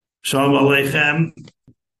Shalom Aleichem.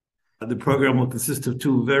 The program will consist of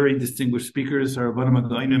two very distinguished speakers, our Rabbanim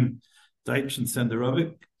Againim, Deutsch and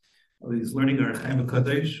Senderovic. He's learning our Chaim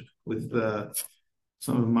Kodesh with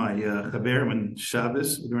some of my Chaverim and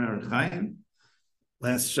Shabbos. We're doing our Chaim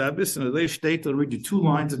last Shabbos, and the state I'll read you two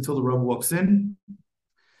lines until the Rav walks in.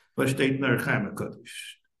 But state in our Chaim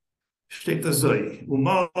Kodesh. State Azoi.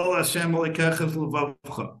 Umal Hashem Alekecha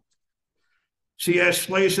V'Levavcha. Sheyesh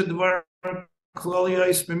Shleish Advar.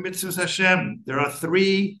 There are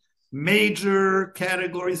three major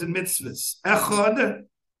categories in mitzvahs. Echad,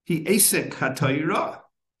 he esek hatayra,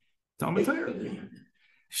 Talmud Torah.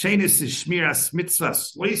 Shenis is shmiras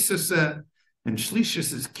mitzvahs loisase, and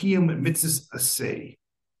shlishis is kiyum mitzvahs asay.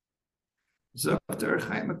 Zakter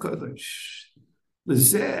Chaim HaKadosh.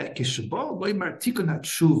 Lezeh kishabal loymar tikun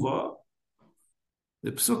hatshuva.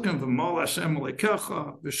 The psukim v'mol Hashem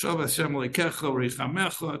Alekecha, v'shav Hashem Alekecha,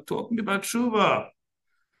 v'richamecha, talking about tshuva.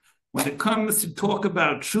 When it comes to talk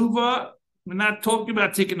about tshuva, we're not talking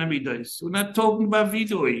about tikkun amidos. We're not talking about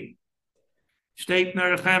vidui. State in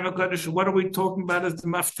our Chaim HaKadosh, what are we talking about as the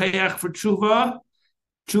mafteach for tshuva?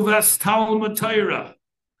 Tshuva's Talmud Torah.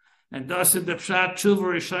 And thus in the pshat tshuva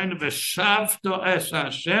rishayna v'shavto es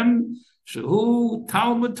Hashem, shehu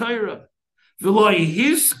Talmud Torah. Rabbi say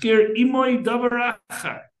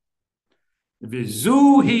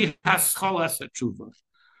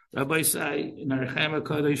in our Chaim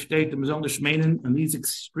HaKadosh state the Mizon Shmeinin on these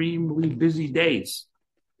extremely busy days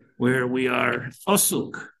where we are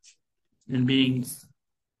osuk and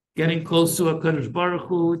getting close to HaKadosh Baruch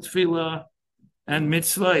Hu, tefillah and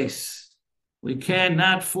mitzvahs. We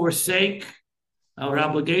cannot forsake our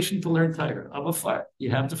obligation to learn Torah.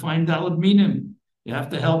 You have to find Daled Minim. You have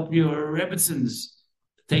to help your Rebbitzins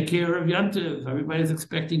take care of Yantiv. Everybody's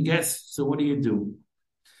expecting guests, so what do?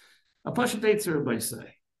 A Pasha dates everybody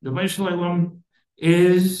say. The Rebbeinu Shalom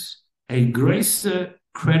is a grace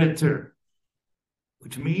creditor,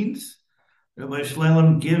 which means the Rebbeinu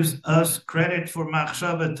Shalom gives us credit for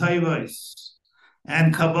machshava tayvos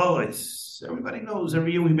and kabbalas. Everybody knows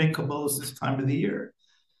every year we make kabbalas this time of the year.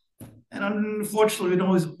 And unfortunately, we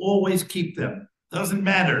don't always keep them. Doesn't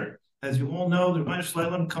matter. As you all know, the Rebbeinu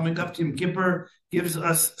Shalom coming up to Yom Kippur gives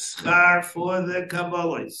us schar for the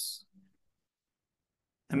Kabbalahs.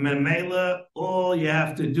 And Memela, all you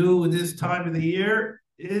have to do with this time of the year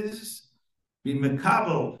is be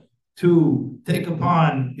mekabel, to take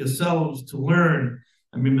upon yourselves to learn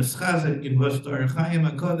and be meschazek in Vostar Chaim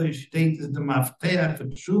HaKadosh state is the mafteach for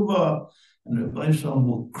tshuva, and the Rebbeinu Shalom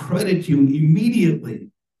will credit you immediately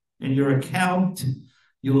in your account.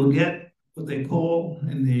 You will get what they call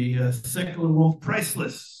in the secular world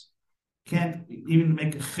priceless. Can't even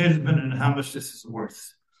make a cheshbon on how much this is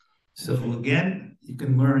worth. So again, you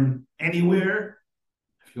can learn anywhere.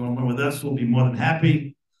 If you want to learn with us, we'll be more than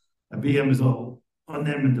happy. Abiyam is all on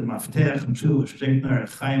them in the Mafteach and Shuvah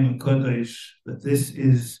Chaim HaKadosh, that this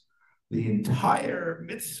is the entire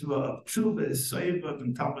mitzvah of Tshuva, Seivot,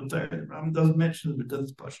 and Talmud Torah. Ram doesn't mention it because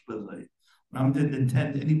it's Pashto. Ram didn't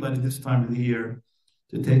intend anybody this time of the year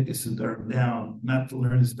to take a siddur down, not to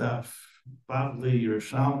learn stuff, Bavli or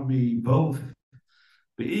Shalmi, both,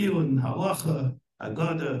 Be'il and Halacha,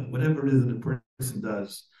 Agada, whatever it is that a person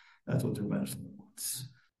does, that's what the Rebbeinu wants.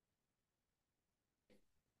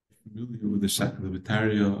 Familiar with the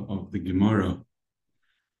Shaklavitaria of the Gemara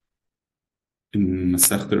in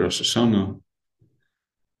Masechta Rosh Hashana,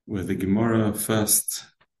 where the Gemara first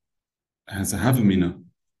has a Havamina.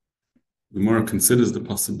 The Gemara considers the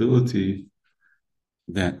possibility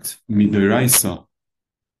that midoraisa,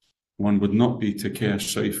 one would not be tekeah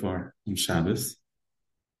shofar on Shabbos.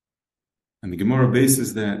 And the Gemara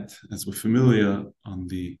bases that, as we're familiar, on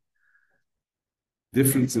the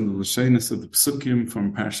difference in the lashonos of the psukim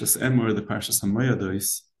from Parshas Emor, the Parshas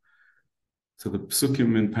Hamoyados, to the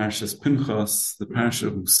psukim in Parshas Pinchas, the Parsha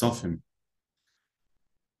of Musafim.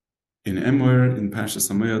 In Emor, in Parshas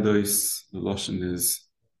Hamoyados, the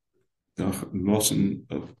lashon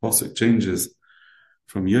of pasuk changes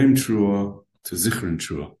from Yom Truah to Zichron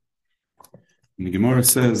Truah. And the Gemara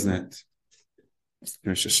says that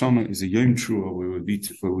Rosh Hashana is a Yom Truah where we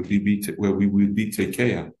would be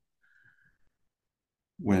tekeah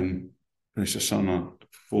when Rosh Hashana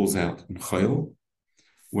falls out in Chayil,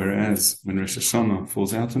 whereas when Rosh Hashana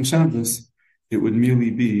falls out on Shabbos, it would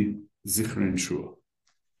merely be Zichron Truah.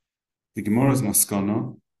 The Gemara's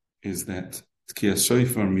maskana is that Tkiyas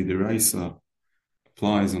Shofar Midiraisa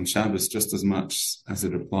applies on Shabbos just as much as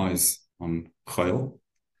it applies on Chayil.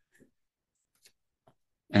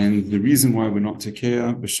 And the reason why we're not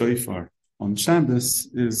tekeah b'shofar on Shabbos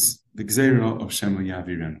is the gzeira of Shema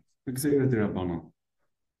Yaviren, the gzeira d'Rabbanan.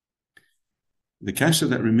 The kasha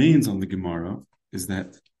that remains on the Gemara is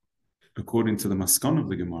that, according to the Maskan of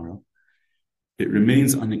the Gemara, it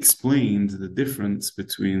remains unexplained the difference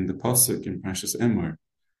between the pasuk in Parshas Emor,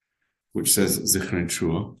 which says Zichron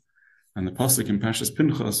Trua, and the pasuk in Parshas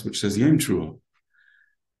Pinchas, which says Yom Trua.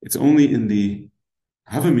 It's only in the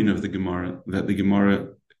Havamin of the Gemara that the Gemara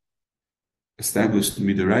established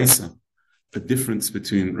midaraisa, a difference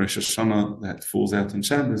between Rosh Hashana that falls out on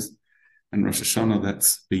Shabbos and Rosh Hashana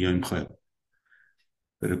that's B'Yom Chol.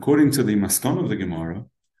 But according to the Maskan of the Gemara,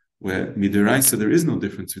 where midaraisa there is no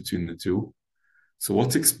difference between the two, so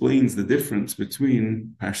what explains the difference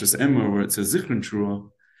between Parshas Emor, where it says Zichron Trua,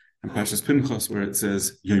 and Parshas Pinchas, where it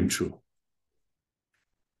says Yom Trua?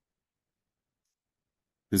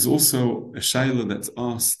 There's also a shaila that's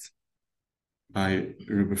asked by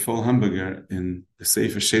Rabbi Fall Hamburger in the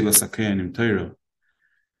Sefer Sheila Sakayanim Torah,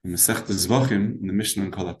 in Masechta Zvachim, in the Mishnah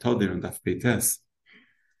in Kol HaTodir and Daf Peites,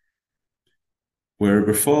 where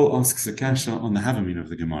Rabbi Fall asks a kasha on the Havamina of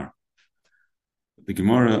the Gemara. The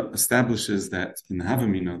Gemara establishes that in the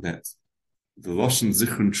Havamina that the Lashon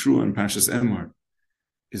Zichron Trua in Parshas Emor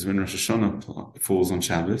is when Rosh Hashanah falls on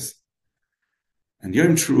Shabbos, and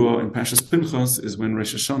Yom Trua in Parshas Pinchas is when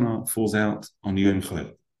Rosh Hashanah falls out on Yom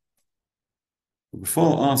Chol.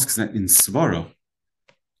 Before asks that in Svara,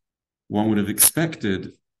 one would have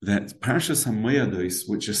expected that Parshas HaMoyados,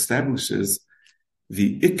 which establishes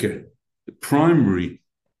the Iker, the primary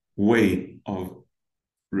way of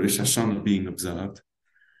Rosh Hashanah being observed,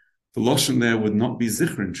 the Lashon there would not be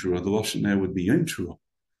Zichron Trua, the Lashon there would be Yom Trua.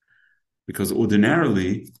 Because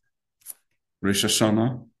ordinarily, Rosh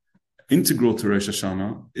Hashanah, integral to Rosh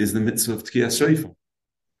Hashanah, is the mitzvah of Tkiyas Shofar.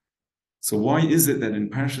 So why is it that in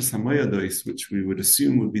Parshas HaMoyados, which we would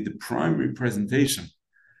assume would be the primary presentation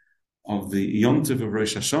of the Yontiv of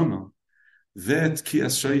Rosh Hashanah, there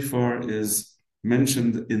Tkiyas Shofar is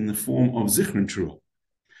mentioned in the form of Zichron Trua,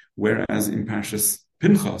 whereas in Parshas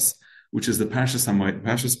Pinchas, which is the Parshas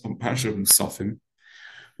of Musafim,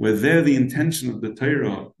 where there the intention of the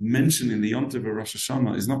Torah mentioned in the Yontiv of Rosh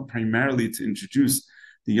Hashanah is not primarily to introduce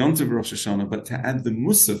the Yontiv of Rosh Hashanah, but to add the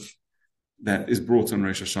Musaf that is brought on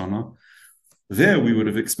Rosh Hashanah. There we would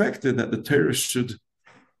have expected that the Torah should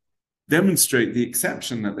demonstrate the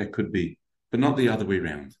exception that there could be, but not the other way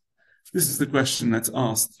around. This is the question that's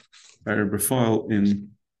asked by Rabbi Foyle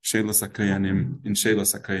in Sheila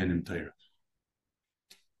Sakayanim Torah.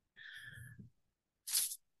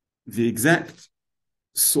 The exact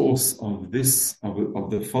source of this, of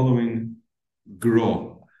the following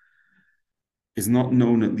gra, is not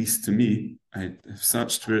known, at least to me. I have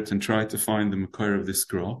searched for it and tried to find the makor of this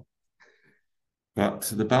gra. But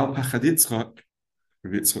the Baal Pachad Yitzchak,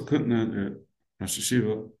 Rabbi Yitzchak Kutner, Rosh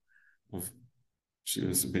Hashiva of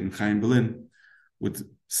Shivas Ben Chaim Berlin, would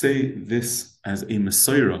say this as a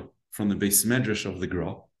Mesorah from the Beis Medrash of the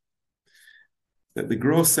gra, that the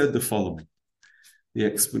gra said the following. The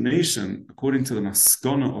explanation, according to the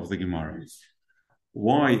Maskana of the Gemara,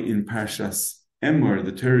 why in Parshas Emor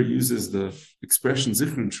the Torah uses the expression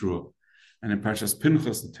Zichron Trua, and in Parshas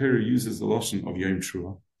Pinchas the Torah uses the Lashon of Yom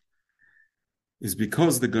Trua, is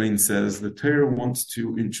because the Gaon says the Torah wants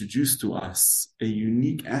to introduce to us a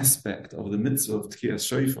unique aspect of the mitzvah of Tkiyas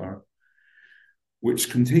Shofar, which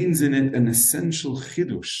contains in it an essential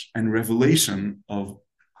chidush and revelation of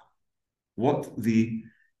what the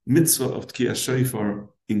mitzvah of Tkiyas Shofar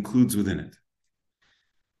includes within it.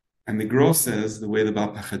 And the Gra says, the way the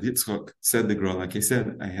Baal Pachad Yitzchak said the Gra, like I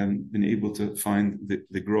said, I haven't been able to find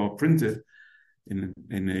the Gra printed in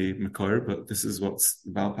a makor, but this is what's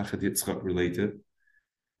the Baal Pachad Yitzchak related,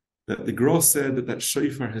 that the Gra said that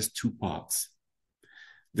shofar has two parts.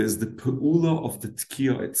 There's the pe'ula of the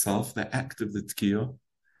tkiyah itself, the act of the tkiyah,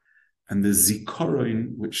 and the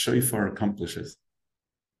zikaron which shofar accomplishes.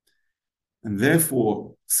 And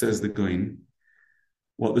therefore, says the Gaon,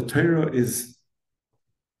 what the Torah is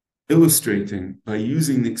illustrating by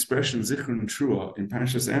using the expression Zichron Trua in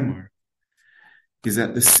Parshas Emor is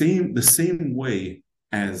that the same way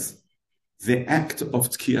as the act of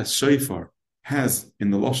Tkiyas Shofar has in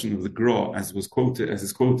the Lashon of the Gra, as is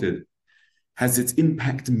quoted, has its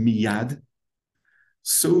impact miyad,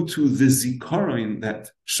 so too the zikaron that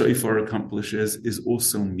Shofar accomplishes is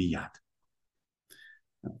also miyad.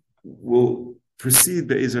 We'll proceed,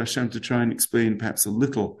 Be'ezer Hashem, to try and explain perhaps a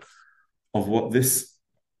little of what this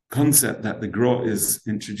concept that the Gra is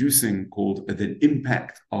introducing called the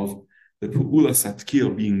impact of the Pu'ula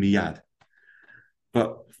Satkir being miyad.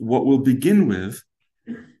 But what we'll begin with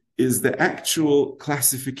is the actual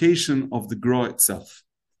classification of the Gra itself.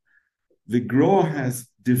 The Gra has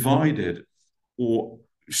divided or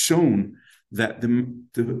shown that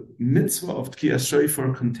the mitzvah of Tkiyas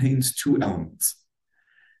Shofar contains two elements.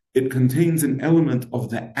 It contains an element of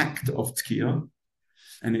the act of Tkiyah,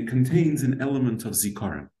 and it contains an element of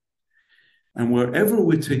Zikaron. And wherever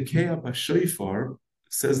we Tekeah b'Shofar,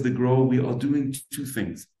 says the Gra, we are doing two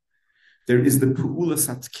things. There is the Pu'ulas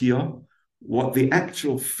HaTkiyah, what the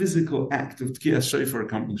actual physical act of Tkiyas Shofar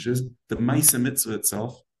accomplishes, the Maisa Mitzvah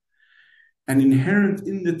itself. And inherent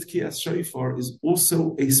in the Tkiyas Shofar is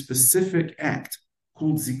also a specific act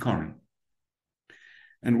called Zikaron.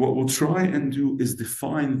 And what we'll try and do is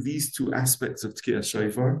define these two aspects of Tkiyas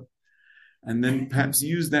Shofar, and then perhaps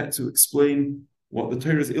use that to explain what the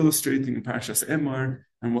Torah is illustrating in Parashas Emor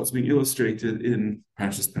and what's being illustrated in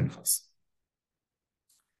Parashas Pinchas.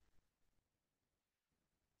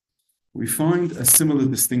 We find a similar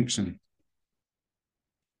distinction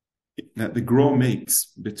that the Gra makes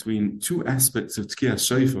between two aspects of Tkiyas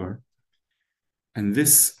Shofar, and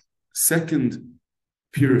this second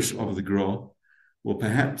pirush of the Gra will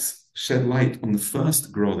perhaps shed light on the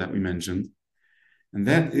first Gra that we mentioned, and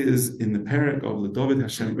that is in the parak of L'David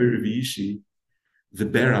Hashem Erev Yishi, the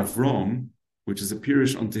Ber Avram, which is a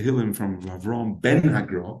pirush on Tehillim from Avram ben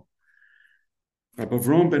Hagra. Rabbi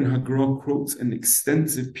Avram ben Hagra quotes an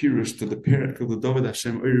extensive pirush to the parak of L'David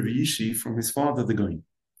Hashem Erev Yishi from his father, the Goin.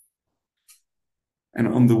 And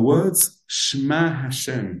on the words Shema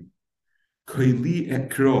Hashem, Koili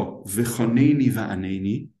Ekro V'choneni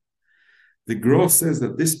Va'aneni, the Gra says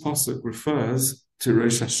that this pasuk refers to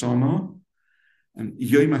Rosh Hashana and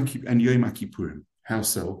Yom Kippurim. How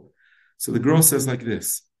so? So the Gra says like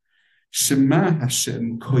this: Shema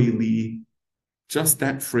Hashem Koili. Just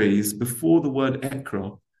that phrase before the word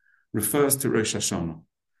Ekra refers to Rosh Hashana.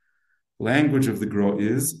 Language of the Gra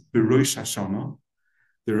is B'Rosh Hashana.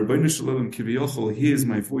 The Rabbeinu Shalom Kiviyachol hears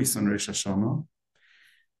my voice on Rosh Hashana.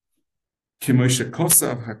 K'moshe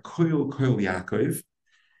Kosav HaKoil Koil Yaakov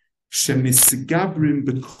Shemisgabrim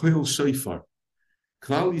B'Koil Shofar.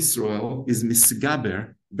 Klal Yisrael is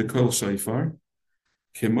misgaber B'Koil Shofar.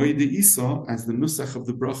 K'moy de Isa, as the nusach of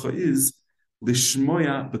the bracha is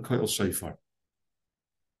Lishmoya B'Koil Shofar.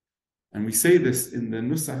 And we say this in the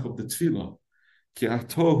nusach of the tefillah, Ki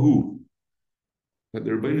atohu, that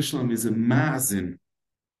the Rabbeinu Shalom is a ma'azin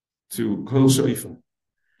to Kol Shofar.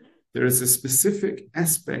 There is a specific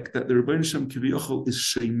aspect that the Rabbeinu Shalom Kiviyachol is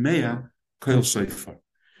Shemeya Kol Shofar.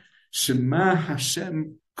 Shema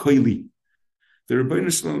Hashem Koili. The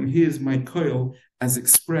Rabbeinu Shalom hears my koil as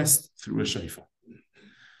expressed through a shofar.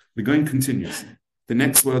 The going continues. The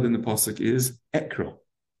next word in the pasuk is Ekra.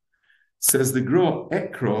 Says the Gra,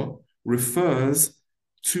 Ekra refers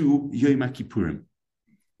to Yom Kippurim.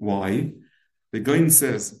 Why? The Goin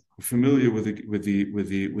says, familiar with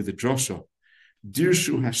the drasha,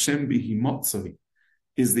 Dirshu Hashem bihi motzai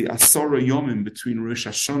is the Asara Yomim between Rosh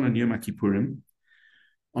Hashana and Yom Kippurim,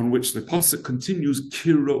 on which the pasuk continues,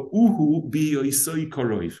 Kira'uhu bi'yosai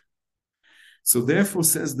karoiv. So therefore,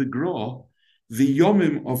 says the Gra, the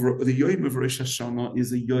Yom of Rosh Hashana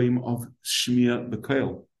is a Yom of Shmiya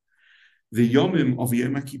B'Koil. The Yomim of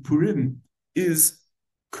Yom Kippurim is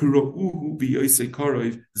Kira'uhu bi'yosai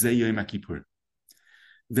karoiv ze Yom Kippurim.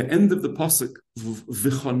 The end of the pasuk,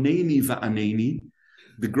 V'choneni va'aneni,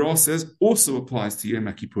 the Gra says, also applies to Yom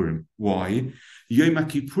Kippurim. Why? Yom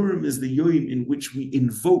Kippurim is the Yom in which we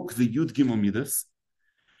invoke the Yud Gimel Midas,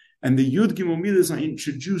 and the Yud Gimel Midas are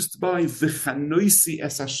introduced by V'chanoisi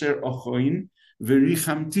es asher ochoin,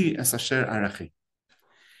 V'richamti es asher arachi.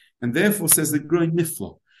 And therefore, says the Gra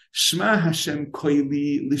Nifla, Shema Hashem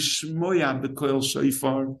koili lishmoya b'koil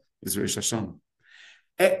shofar is Rosh Hashanah.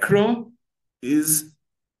 Ekra is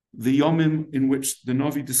the Yomim in which the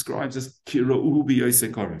Navi describes as Kira'uhu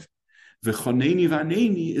b'yosei karev. V'choneni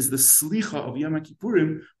v'aneni is the slicha of Yom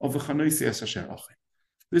Kippurim of v'chanoisi es asher achin.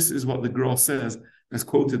 This is what the Gra says, as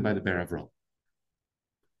quoted by the Ber Avram.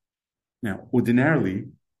 Now, ordinarily,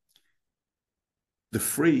 the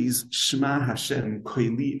phrase Shema Hashem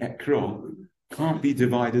koili ekra can't be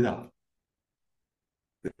divided up.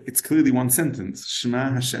 It's clearly one sentence,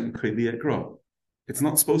 Shema Hashem koili ekra. It's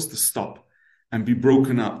not supposed to stop and be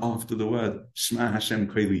broken up after the word Shema Hashem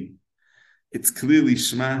koili. It's clearly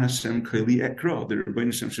Shema Hashem koili ekra. The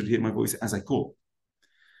Rebbeinu Shem should hear my voice as I call.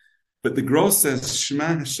 But the Gra says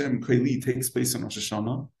Shema Hashem koili takes place on Rosh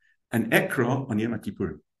Hashanah and ekra on Yom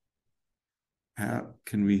Kippurim. How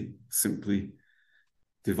can we simply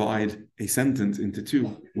divide a sentence into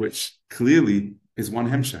two, which clearly is one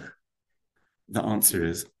hemshech? The answer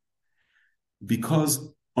is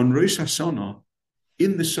because on Rosh Hashanah,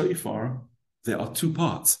 in the shofar, there are two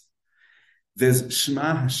parts. There's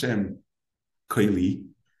Shema Hashem koili.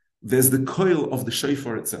 There's the koil of the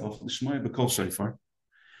shofar itself, the Shema B'Kol shofar.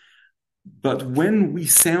 But when we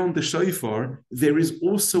sound the shofar, there is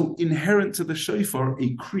also inherent to the shofar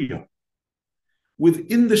a kriya.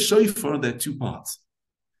 Within the shofar, there are two parts.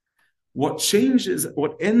 What changes,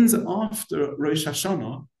 what ends after Rosh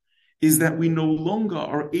Hashana, is that we no longer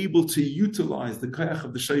are able to utilize the koyach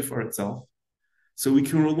of the shofar itself. So we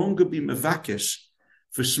can no longer be mevakesh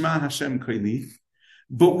for Shema Hashem Koili,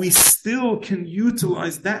 but we still can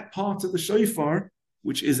utilize that part of the shofar,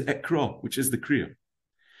 which is ekra, which is the kriya.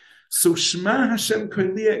 So Shema Hashem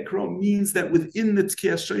Koili ekra means that within the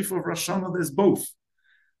Tkiyah shofar of Rosh Hashanah, there's both.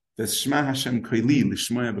 There's Shema Hashem Koili,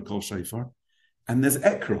 Lishmaya B'Kol Shofar, and there's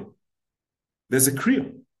ekra. There's a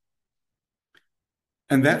kriya.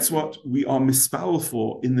 And that's what we are mispal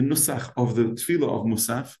for in the nusach of the tefillah of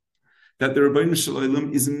Musaf, that the Rebbeinu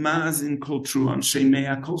Shalom is mazin kol truan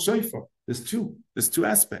sheinea kol shofar. There's two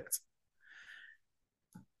aspects.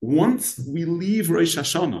 Once we leave Rosh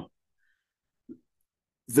Hashanah,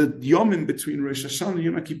 the yomim between Rosh Hashanah,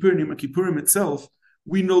 Yom Kippur, and Yom Kippurim itself,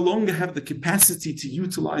 we no longer have the capacity to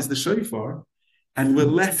utilize the shofar, and we're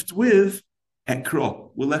left with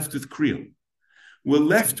ekra, we're left with kriya. We're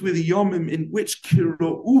left with yomim in which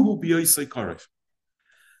kira'uhu b'yosei karev.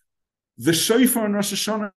 The shofar in Rosh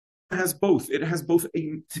Hashanah has both. It has both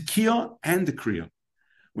a tekiyah and a kriya.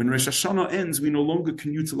 When Rosh Hashanah ends, we no longer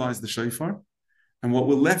can utilize the shofar, and what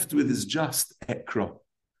we're left with is just ekra.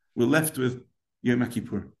 We're left with Yom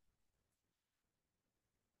Kippur.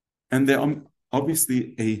 And there are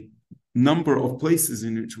obviously a number of places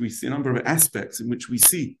in which we see, a number of aspects in which we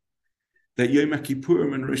see that Yom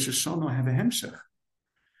Kippur and Rosh Hashanah have a hemshech.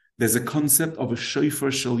 There's a concept of a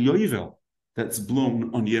shofar shel yovel that's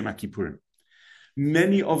blown on Yom Kippur.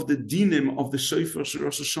 Many of the dinim of the shofar shel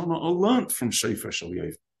Rosh Hashanah are learnt from shofar shel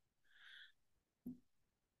yovel.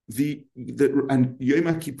 And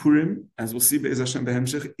Yom Kippurim, as we'll see Be'ez Hashem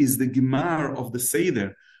Behemshech, is the gemar of the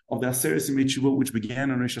Seder of the Aseres Yemei Teshuvah, which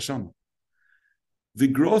began on Rosh Hashanah. The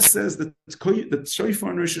Gra says that the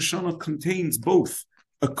shofar in Rosh Hashanah contains both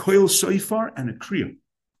a koil shofar and a kriya.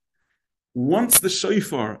 Once the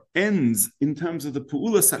shofar ends in terms of the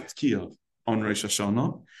Pu'ulas HaTkiyah on Rosh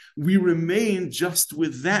Hashanah, we remain just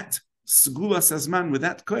with that Segulas Azman, with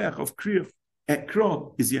that koyach of kriya.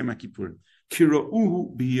 Ekra is Yom Kippur.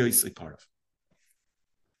 Kira'uhu b'yosei karev.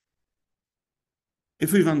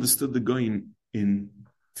 If we've understood the goyim in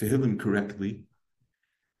Tehillim correctly,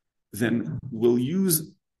 then we'll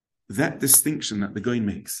use that distinction that the goyim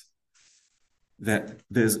makes, that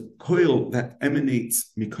there's koil that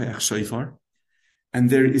emanates mikoyach shofar, and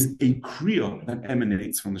there is a kriya that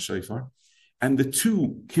emanates from the shofar, and the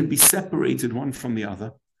two can be separated one from the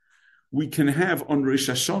other. We can have on Rosh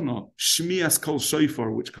Hashanah Shmias Kol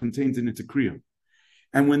Shofar, which contains in it a kriya.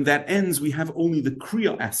 And when that ends, we have only the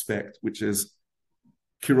kriya aspect, which is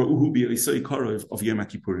Kira'uhu b'yosei karev of Yom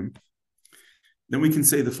Kippurim. Then we can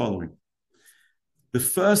say the following. The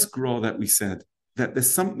first gra that we said, that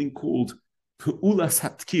there's something called Pe'ulas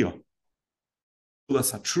HaTkiyah,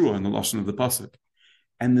 Pe'ulas HaTruah in the Lashon of the Pasuk.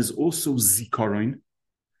 And there's also Zikaron.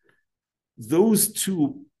 Those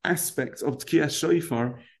two aspects of Tkiyah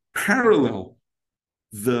Shofar parallel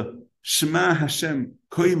the Shema Hashem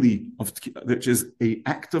Koili, which is an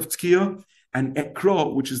act of Tkiyah, and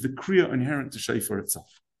Ekra, which is the Kriya inherent to Shofar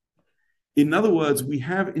itself. In other words, we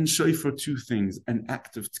have in Shofar two things, an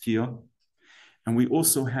act of Tkiyah, and we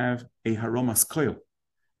also have a Haramas Koil,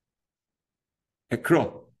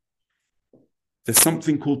 Ekra. There's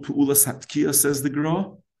something called Pu'ulas HaTkiyah, says the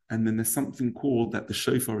Gra, and then there's something called that the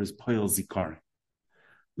Shofar is Poel Zikar.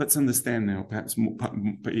 Let's understand now, perhaps,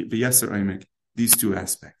 B'Yeser Omek, these two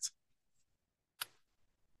aspects.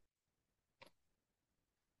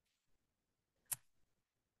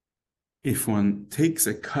 If one takes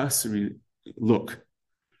a cursory look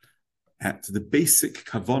at the basic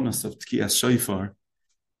kavanas of Tkiyas Shofar,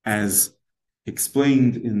 as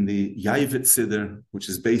explained in the Yavit Siddur, which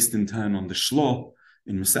is based in turn on the Shlo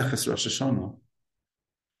in Maseches Rosh Hashanah,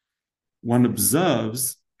 one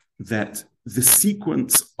observes that the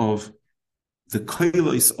sequence of the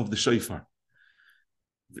koilos of the shofar,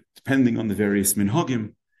 depending on the various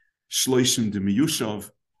minhagim, shloishim de miyushav,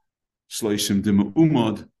 shloishim de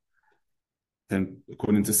me'umad, then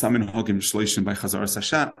according to some minhagim, shloishim by chazar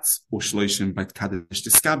sashatz, or shloishim by kadesh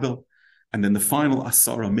diskabel, and then the final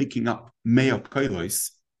asara making up mea koilos,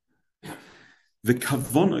 the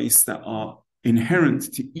kavonos that are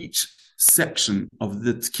inherent to each section of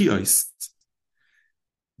the tkiyos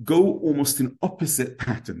go almost in opposite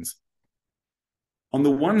patterns. On the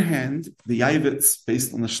one hand, the Yavitz,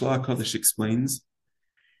 based on the Shla Kodesh, explains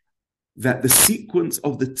that the sequence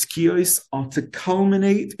of the tkiyos are to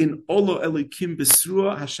culminate in Olo Elokim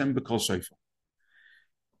Besrua Hashem B'Kol Shofar.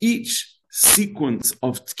 Each sequence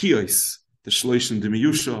of tkiyos, the shloshim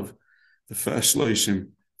demiyushav, the first shloshim,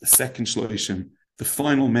 the second shloshim, the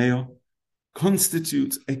final meah,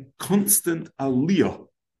 constitutes a constant aliyah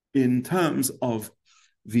in terms of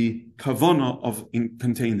the kavanah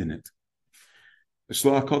contained in it. The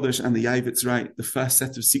Shloah HaKodesh and the Yavitz write, the first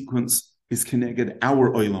set of sequence is connected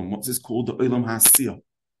our olam, what is called the olam ha'asiyah.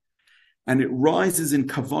 And it rises in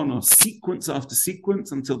kavanah, sequence after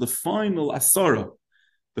sequence, until the final asara,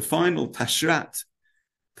 the final tashat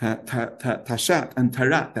and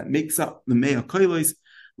tarat that makes up the Mea Koilos,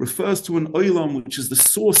 refers to an olam which is the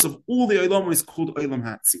source of all the olamos, called olam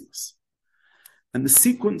ha'atzilus. And the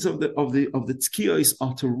sequence of the tkiyos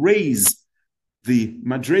are to raise the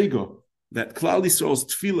madrega that Klal Yisrael's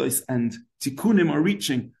tefillos and tikkunim are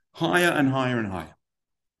reaching higher and higher and higher.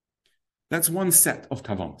 That's one set of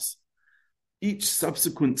kavanos. Each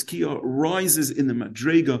subsequent tkiyah rises in the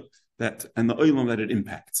madrega and the olam that it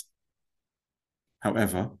impacts.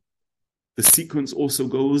 However, the sequence also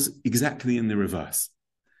goes exactly in the reverse.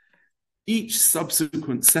 Each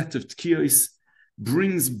subsequent set of tkiyos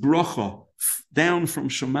brings bracha down from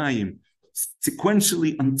Shomayim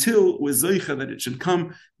sequentially until we're zeicha that it should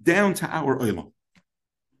come down to our olam.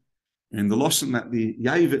 In the lashon that the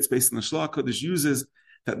Yavitz based on the Shloah HaKodesh uses,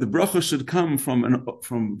 that the bracha should come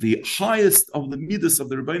from the highest of the midas of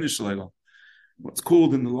the Rebbeinu Shalom, what's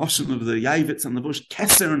called in the lashon of the Yavitz and the Rosh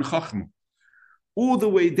Keser and Chachma, all the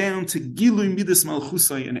way down to Gilui Midas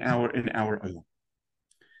Malchusai in our olam.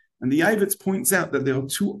 And the Yavitz points out that there are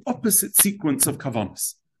two opposite sequences of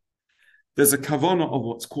kavanas. There's a kavana of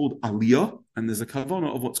what's called aliyah, and there's a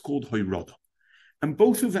kavana of what's called hoyrada. And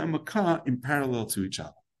both of them occur in parallel to each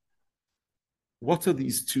other. What are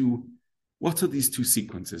these two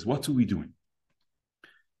sequences? What are we doing?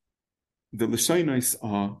 The Lashonos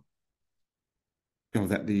are,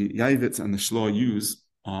 that the Yavitz and the Shloah use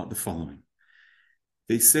are the following.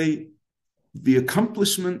 They say the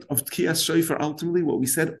accomplishment of Tkiyas Shofar, ultimately, what we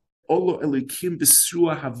said, Olo Elokim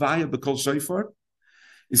B'Srua Havaya B'Kol Shofar,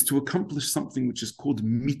 is to accomplish something which is called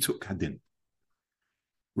Mituk Hadin.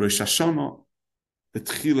 Rosh Hashana, the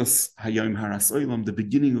Tchilas Hayom Haras Olam, the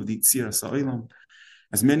beginning of the Yitziras Olam,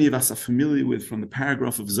 as many of us are familiar with from the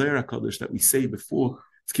paragraph of Zohar HaKadosh that we say before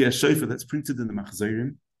Tkiyas Shofar that's printed in the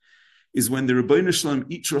Machzorim, is when the Rebbeinu Shalom,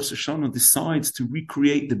 each Rosh Hashanah, decides to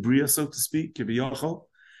recreate the Bria, so to speak, Kiviyachal.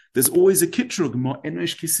 There's always a kitrug, Ma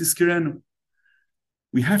Enosh Kisizkirenu.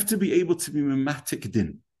 We have to be able to be mematik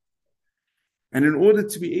din. And in order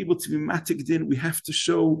to be able to be mematik din, we have to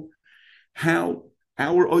show how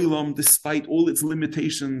our olam, despite all its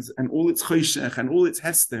limitations and all its choshech and all its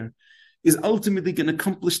hester, is ultimately going to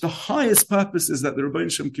accomplish the highest purposes that the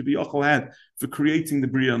Rebbeinu Shalom Kiviyachal had for creating the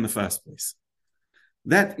Bria in the first place.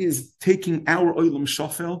 That is taking our olam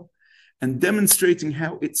shofel and demonstrating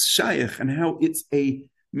how it's shaykh and how it's a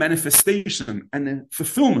manifestation and a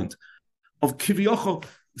fulfillment of kiviyachol,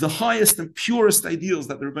 the highest and purest ideals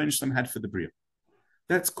that the Rebbeinu Shalom had for the Bria.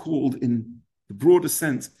 That's called, in the broader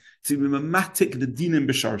sense, to be mamatik the dinim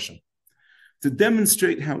b'sharsha, to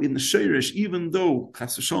demonstrate how in the sheirish, even though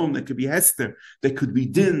chas v'shalom there could be hester, there could be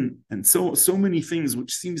din, and so many things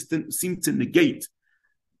which seem to negate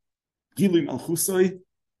Gilui Malchusai,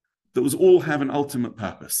 those all have an ultimate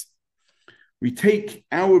purpose. We take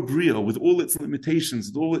our Bria with all its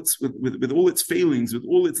limitations, with all its failings, with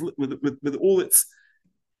all its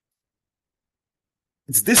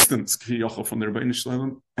distance from the Rebbeinu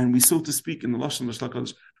Shalom, and we, so to speak, in the lashon of Shloah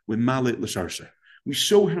HaKodesh, we malit l'sharsha. We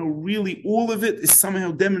show how really all of it is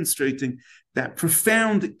somehow demonstrating that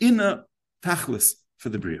profound inner tachlis for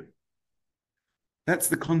the Bria. That's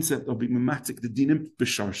the concept of being mematik the dinim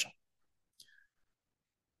b'sharsha.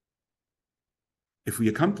 If we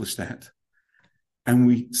accomplish that, and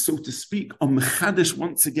we, so to speak, are mechadish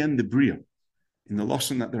once again the Bria, in the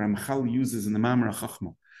lashon that the Ramchal uses in the Mamar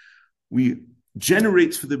HaChachma, we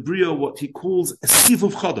generate for the Bria what he calls a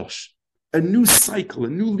sivuv chadash, a new cycle, a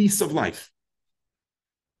new lease of life.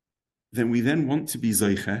 Then we want to be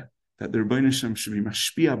zeiche that the Rebbeinu Shalom should be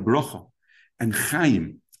mashpia bracha and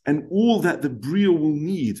chayim and all that the Bria will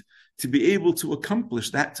need to be able to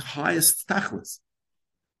accomplish that highest tachlis.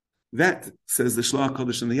 That, says the Shloah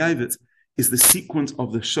HaKodesh and the Yavitz, is the sequence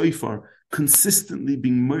of the shofar consistently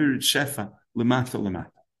being moirid shefa lemata.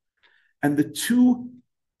 And the two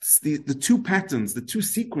patterns, the two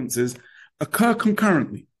sequences occur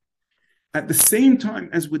concurrently. At the same time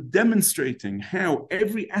as we're demonstrating how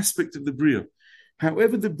every aspect of the Bria,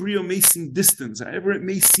 however the Bria may seem distant, however it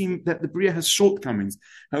may seem that the Bria has shortcomings,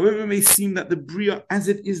 however it may seem that the Bria as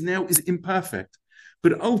it is now is imperfect,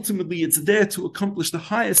 but ultimately it's there to accomplish the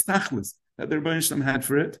highest tachlis that the Rebbeinu Shalom had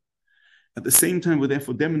for it. At the same time, we're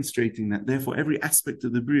therefore demonstrating that, therefore, every aspect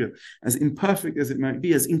of the Bria, as imperfect as it might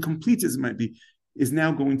be, as incomplete as it might be, is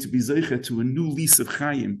now going to be Zeicha to a new lease of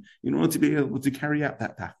Chaim in order to be able to carry out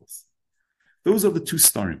that tachlis. Those are the two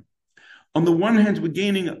starim. On the one hand, we're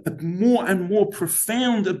gaining a more and more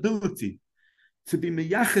profound ability to be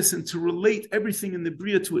meyaches and to relate everything in the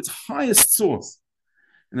Bria to its highest source.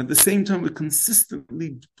 And at the same time, we're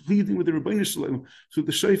consistently pleading with the Rebbeinu Shalom through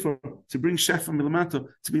the Shofar to bring Shefa Milamata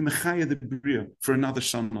to be Mechaya the Bria for another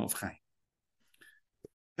Shana of Chai.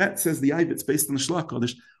 That, says the Ivitz, based on the Shlach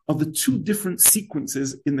Kodesh, are the two different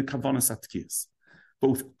sequences in the Kavanas Atkiyas,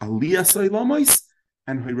 both Aliyah Sailamais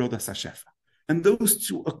and Hirodas Hashefa. And those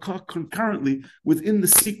two occur concurrently within the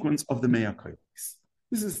sequence of the Mea Kodesh.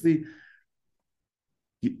 This is the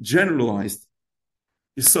generalized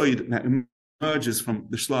Yisoid that emerges from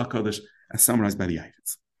the Shlach Kodesh as summarized by the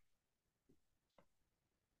Ivitz.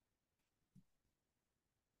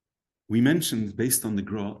 We mentioned, based on the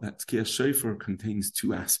Gra, that Tkiyas Shofar contains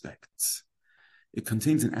two aspects. It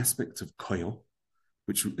contains an aspect of koil,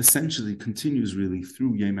 which essentially continues really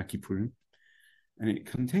through Yom Kippurim, and it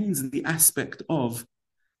contains the aspect of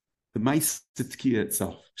the Ma'aseh Tkiyah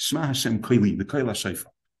itself, Shema Hashem Koili, the Koil HaShofar.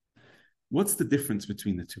 What's the difference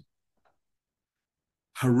between the two?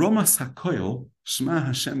 Haromas HaKoil, Shema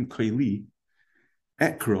Hashem Koili,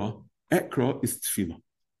 Ekra is Tefillah.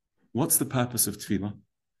 What's the purpose of Tefillah?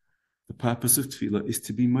 The purpose of Tefillah is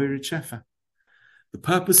to be Moirid Shefa. The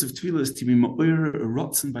purpose of Tefillah is to be Ma'oyer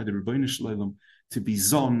Rotzen by the Rebbeinu Shalom, to be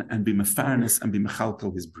Zon and be Mefarnes and be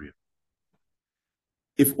Mechalkel his Bria.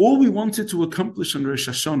 If all we wanted to accomplish on Rosh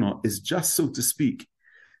Hashana is just, so to speak,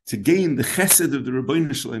 to gain the chesed of the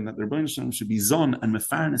Rebbeinu Shalom, that the Rebbeinu Shalom should be Zon and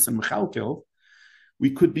Mefarnes and Mechalkel,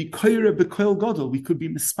 we could be Koyre Bekoil Godel, we could be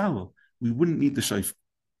Mispalel. We wouldn't need the Shofar.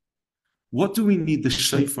 What do we need the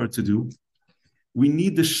Shofar to do? We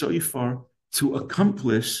need the Shofar to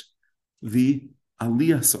accomplish the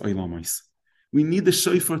Aliyah Sa'olamais. We need the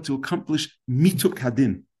Shofar to accomplish Mituk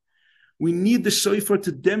Hadin. We need the Shofar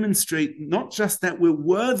to demonstrate not just that we're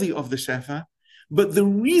worthy of the Shefa, but the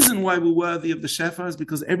reason why we're worthy of the Shefa is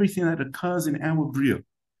because everything that occurs in our Bria,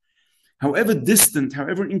 however distant,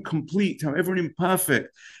 however incomplete, however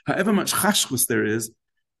imperfect, however much chashchus there is,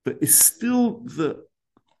 but is still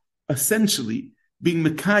essentially being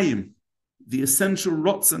Mekayim, the essential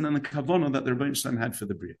rotzen and the kavanah that the Rebbeinu Shalom had for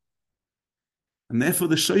the Bria. And therefore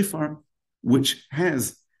the Shofar, which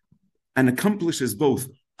has and accomplishes both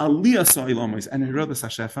Aliyah Sa'ilamais and Hirodas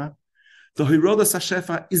HaShefa, the Hirodas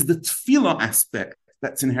HaShefa is the tefillah aspect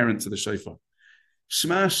that's inherent to the Shofar.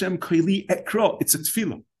 Shema Hashem Koili Ekra, it's a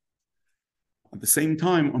tefillah. At the same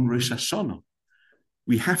time, on Rosh Hashana,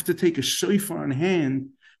 we have to take a Shofar in hand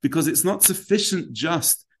because it's not sufficient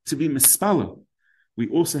just to be mispala. We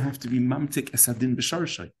also have to be mamtik esadin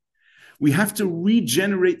b'sharshai. We have to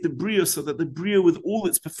regenerate the Bria so that the Bria, with all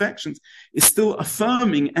its perfections, is still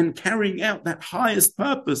affirming and carrying out that highest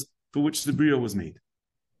purpose for which the Bria was made.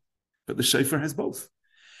 But the Shofar has both.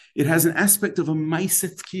 It has an aspect of a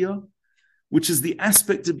Ma'aseh Tkiyah, which is the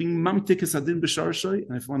aspect of being mamtik esadin b'sharshai.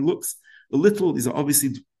 And if one looks a little, these are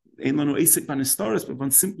obviously Ein Lanu Esek B'Nistaros, but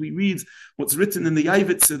one simply reads what's written in the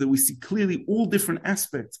Yavitz, so that we see clearly all different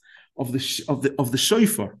aspects of the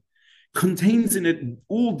Shofar. Contains in it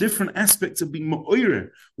all different aspects of being ma'oyer,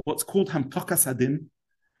 what's called hamtakas hadin.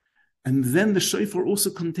 And then the Shofar also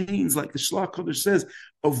contains, like the Shlach Kodesh says,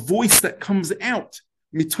 a voice that comes out,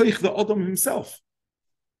 mitoich the Adam himself,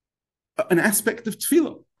 an aspect of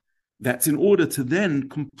tefillah. That's in order to then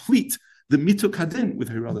complete the mituk hadin with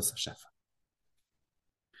Hirodas HaShefa.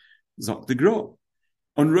 Zok de Gro.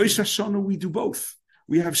 On Rosh Hashana we do both.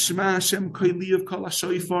 We have Shema Hashem Koili of Kol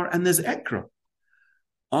HaShofar, and there's Ekra.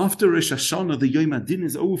 After Rosh Hashana, the Yom Hadin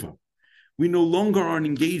is over. We no longer are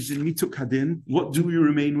engaged in Mituk Hadin. What do we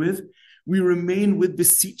remain with? We remain with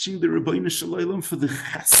beseeching the Rebbeinu Shalom for the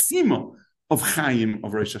Chasima of Chaim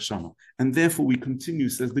of Rosh Hashana. And therefore we continue,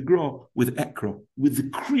 says the Gra, with Ekra, with the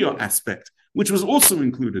Kriya aspect, which was also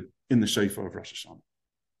included in the Shofar of Rosh Hashana.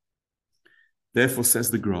 Therefore, says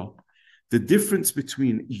the Gra, the difference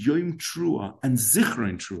between Yom Trua and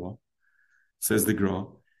Zichron Trua, says the Gra,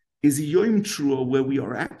 is Yom Trua, where we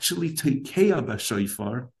are actually Teikeya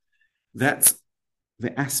b'Shofar. That's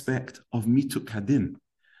the aspect of Mituk Hadin.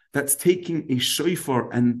 That's taking a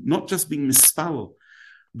Shofar and not just being mispal,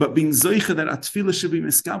 but being Zoicha that Atfila should be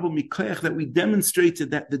miskabel mikoyach, that we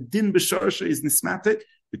demonstrated that the Din b'Sharsha is nismatic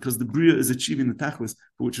because the Bria is achieving the Tachlis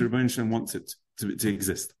for which the Rebbeinu Shalom wants it to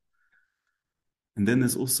exist. And then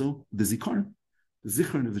there's also the Zikaron, the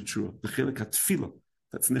Zichron of the Trua, the Chelek HaTfila,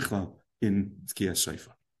 that's Nichlal in Tkiyas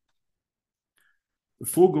Shofar.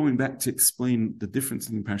 Before going back to explain the difference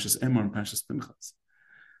in Parshas Emor and Parshas Pinchas,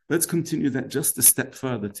 let's continue that just a step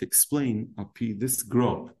further to explain, this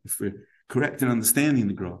Gra, if we're correct in understanding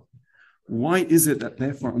the Gra. Why is it that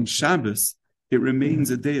therefore on Shabbos, it remains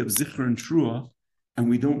a day of Zikr and Trua, and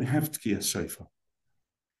we don't have Tkiyas Shofar?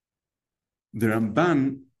 The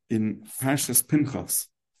Ramban in Parshas Pinchas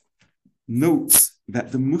notes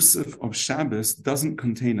that the Musaf of Shabbos doesn't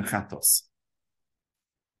contain a Chatos.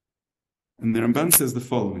 And the Ramban says the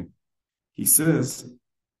following. He says,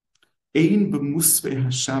 Ein b'musfei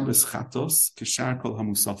ha-Shabbos Chatos k'shar kol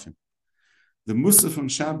ha-Musafim. The Musaf on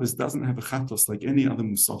Shabbos doesn't have a Chatos like any other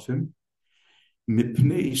Musafim.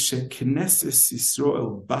 Mipnei she'knesses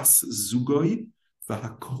Yisrael bas zugoi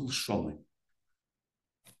v'hakol sholim.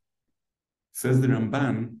 Says the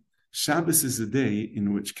Ramban, Shabbos is a day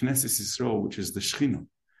in which Knesset Yisrael, which is the Shechina,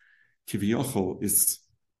 Kiviyachol, is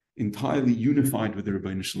entirely unified with the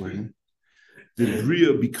Rebbeinu Shalom. The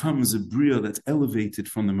Bria becomes a Bria that's elevated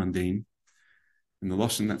from the mundane. And the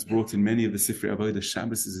Lashon that's brought in many of the Sifrei Avodah,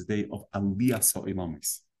 Shabbos is a day of Aliyas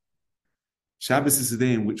HaOlamis. Shabbos is a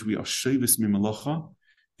day in which we are Shovus Mimalacha,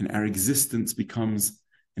 and our existence becomes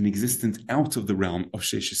an existence out of the realm of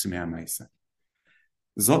Sheishis Me'amaisa.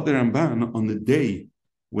 Zot the Ramban, on the day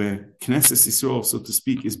where Knesset Yisrael, so to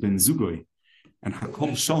speak, is Ben Zugoi and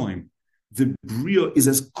Hakol Shalom, the Bria is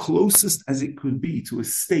as closest as it could be to a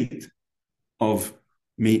state of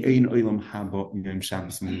Me'ein Olam Haba Yom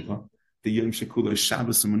Shabbos Menucha, the Yom Shekulah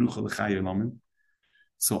Shabbos Menucha L'chai Olamim.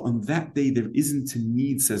 So on that day, there isn't a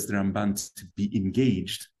need, says the Ramban, to be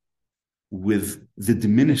engaged with the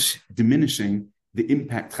diminishing the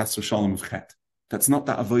impact Chas v'Shalom of Chet. That's not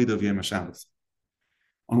the avodah of Yom HaShabbos.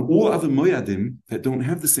 On all other moyadim that don't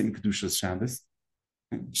have the same kedusha as Shabbos,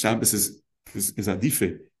 Shabbos is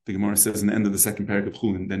adife. The Gemara says in the end of the second paragraph of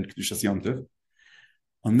Chulin, then kedushas Yom Tov.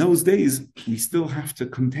 On those days, we still have to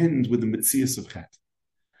contend with the mitzias of Chet.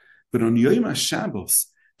 But on Yom HaShabbos,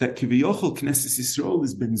 that Kiviyachol Knesset Yisrael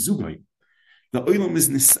is Ben Zugay, the Olam is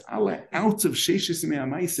nis'ala out of Sheishis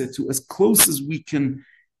Me'amaisa to as close as we can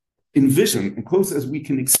envision, and close as we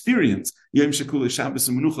can experience Yom Shekulah Shabbos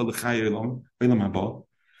Menucha L'chai Olam Haba.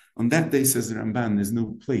 On that day, says the Ramban, there's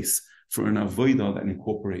no place for an avodah that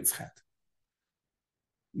incorporates Chet.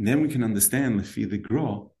 And then we can understand, Lefi the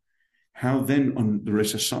Gra, how then on the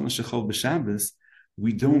Rosh Hashana Shechol B'Shabbos,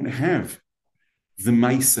 we don't have the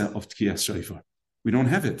Maisa of Tkiyas Shofar. We don't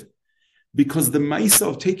have it. Because the Maisa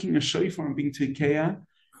of taking a Shofar and being Tekeah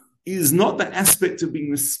is not the aspect of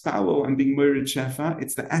being Mispalo and being Morid Shefa,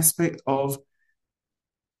 it's the aspect of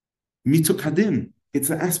Mituk Hadin. It's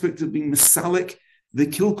the aspect of being Misalik, the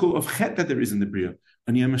kilkul of Chet that there is in the Bria.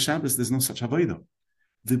 On Yom HaShabbos, there's no such avodah.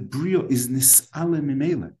 The Bria is Nis'ale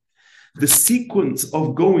Mimele. The sequence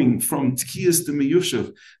of going from Tkiyas to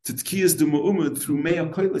Meyushav to Tkiyas to Mu'umad through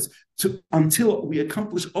Me'ah Koilis until we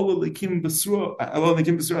accomplish Allah Lekim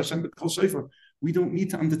Basura Hashem B'Kol Shofar, we don't need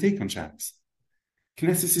to undertake on Shabbos.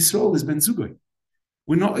 Knesset Yisrael is Ben Zugay.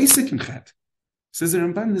 We're not Isaac in Chet. Says the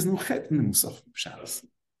Ramban, there's no Chet in the Musaf of Shabbos.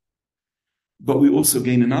 But we also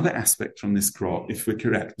gain another aspect from this Gra, if we're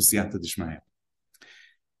correct, B'siyata D'Shmaya.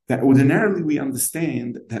 That ordinarily we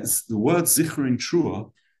understand that the word Zikr and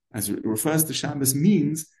Trua, as it refers to Shabbos,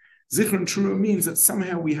 means Zikr and Trua means that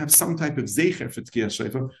somehow we have some type of Zecher for Tkiyas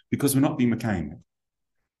Shofar because we're not being Mekayim.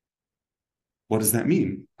 What does that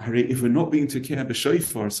mean? If we're not being Tkiyas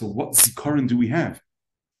B'Shofar, so what Zikaron do we have?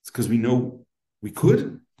 It's because we know we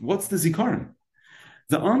could. What's the Zikaron?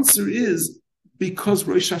 The answer is because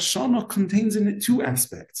Rosh Hashana contains in it two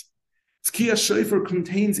aspects. Tkiyas Shofar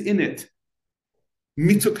contains in it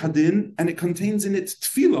Mituk Hadin, and it contains in it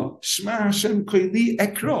Tefillah, Shema Hashem Koili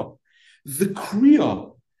Ekra. The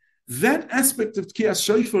Kriya, that aspect of Tkiyas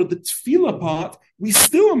Shofar, the Tefillah part, we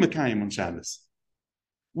still are Mekayim on Shabbos.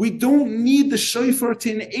 We don't need the Shofar to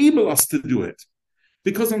enable us to do it.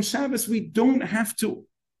 Because on Shabbos, we don't have to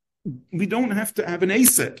have an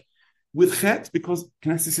Asek with Chet, because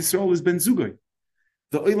Knesset Yisrael is Ben Zugay.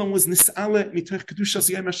 The Olam was Nis'ale Mitoch Kedushas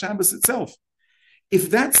Yom HaShabbos itself. If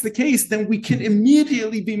that's the case, then we can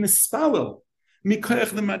immediately be mispalel,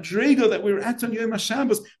 mikoyach the madrega that we're at on Yom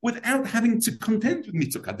HaShabbos without having to contend with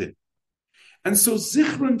mitzvah kadin. And so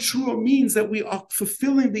Zichron Trua means that we are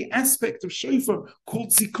fulfilling the aspect of Shofar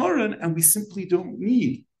called Zikaron, and we simply don't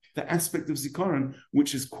need the aspect of Zikaron,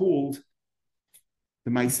 which is called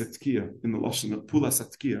the Ma'aseh Tkiyah in the Lashon of Pulas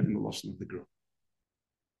Tkiyah in the Lashon of the Gra.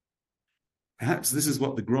 Perhaps this is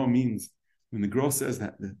what the Gra means when the Gra says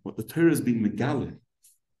that what the Torah is being megaleh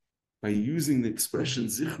by using the expression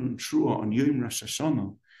Zichron Trua on Yom Rosh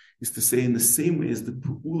Hashanah is to say, in the same way as the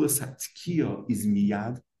Pu'ulas HaTkiyah is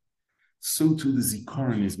miyad, so too the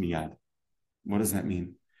Zikaron is miyad. What does that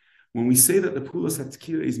mean? When we say that the Pulas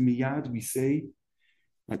HaTkiya is miyad, we say,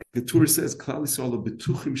 like the Torah says, Klal Yisrael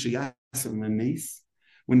betuchim sheyasem leneis.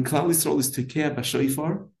 When Klal Yisrael is tekeah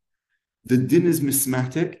b'shofar, the din is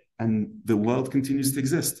mismatek, and the world continues to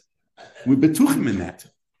exist. We're betuchim in that.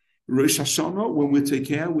 Rosh Hashana, when we take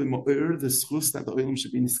care, we ma'ir the schus that the olam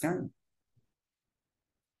should be niskan.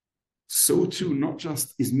 So too, not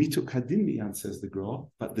just is mituk hadin miyad, says the Gra,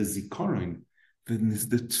 but the zikaron, the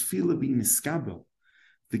tefillah being niskabel,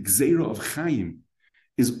 the gzeira of chayim,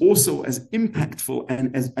 is also as impactful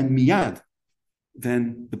and miyad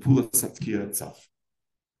than the Pulas HaTkiya itself.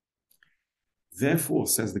 Therefore,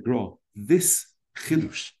 says the Gra, this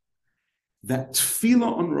chidush, that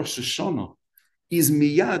tefillah on Rosh Hashanah is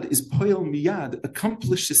miyad, is poyel miyad,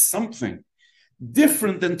 accomplishes something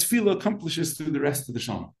different than tefillah accomplishes through the rest of the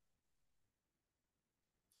Shana.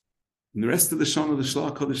 In the rest of the Shana, the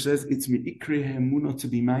Shlah Kodesh says, it's mi'ikri ha'emunah to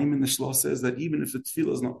be ma'im, and the Shlah says that even if the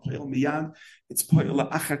tefillah is not poyel miyad, it's poyel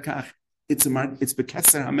la'achar kach, it's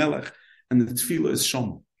bekeser ha'melech, and the tefillah is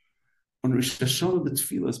shom. On Rosh Hashanah, the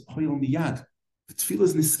tefillah is poyel miyad. The tefillah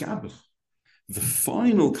is niskabel. The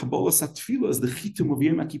final Kabbalah Tefillah is the chitum of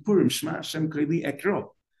Yom Kippurim, Shema Hashem Koili Ekro.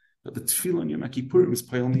 But the tefillah on Yom Kippurim is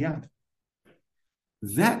poyel miyad.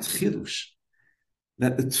 That chidush,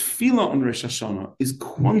 that the tefillah on Rosh Hashanah is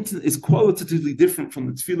qualitatively different from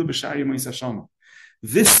the tefillah b'shar Yom Hashanah.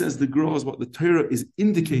 This, says the Gra, is what the Torah is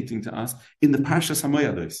indicating to us in the Parshas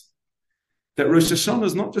Hamoyados. That Rosh Hashanah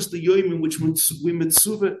is not just the yom in which we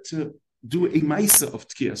mitzvah to do a maisa of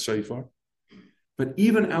Tkiyas Shofar, but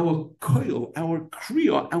even our koil, our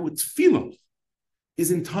kriya, our tefillah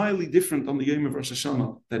is entirely different on the yom of Rosh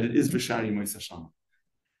Hashanah than it is b'shar Yom Hashanah.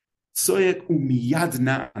 Soyek umiyad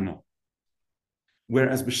na'ano.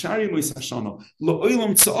 Whereas b'shar Yom Hashanah,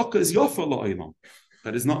 la'olam tza'aka is yofa la'olam.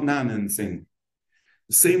 That is not na'ana in the same.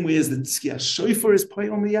 The same way as the tzkiyas shofar is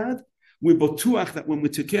poyel miyad, we're batuach that when we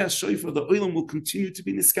tekeh shofar, the olam will continue to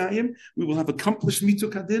be niskayim. We will have accomplished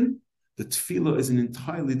mituk hadin. The tefillah is an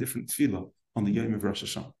entirely different tefillah on the yom of Rosh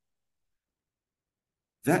Hashanah.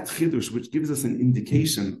 That chidush, which gives us an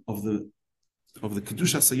indication of the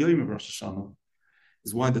kedushas hayom of Rosh Hashanah,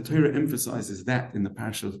 is why the Torah emphasizes that in the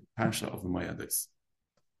parsha of the Moyados.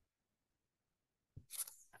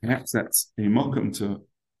 Perhaps that's a mokum to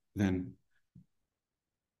then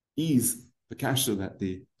ease the kasha that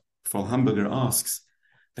the Fall Hamburger asks,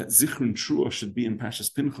 that Zichrun Trua should be in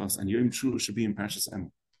Parshas Pinchas and Yom Trua should be in Parshas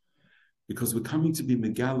Em. Because we're coming to be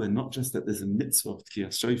megala, not just that there's a mitzvah of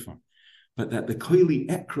Tkiyas Shofar, but that the koili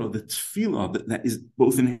ekra, the tefillah that is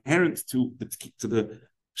both inherent to the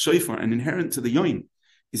shofar and inherent to the yom,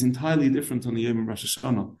 is entirely different on the yom of Rosh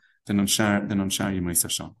Hashanah than on Shar Yom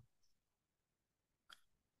Hashanah.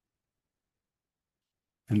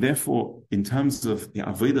 And therefore, in terms of the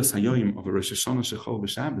avodas hayoyim of a Rosh Hashanah shechol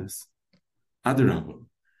b'Shabbos, adarabah,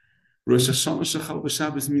 Rosh Hashanah shechol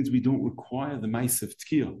b'Shabbos means we don't require the ma'ase of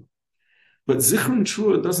tkiyah. But Zichrun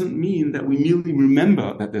Trua doesn't mean that we merely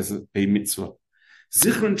remember that there's a mitzvah.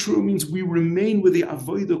 Zichrun Trua means we remain with the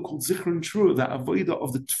avodah called Zichrun Trua, the avodah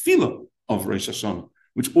of the tefillah of Rosh Hashanah,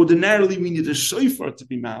 which ordinarily we need a shofar to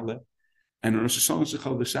be ma'aleh, and Rosh Hashanah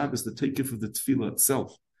shechol b'Shabbos, the takeif of the tefillah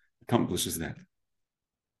itself accomplishes that.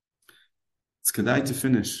 It's kedai to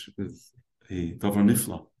finish with a davar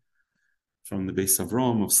nifla from the Beis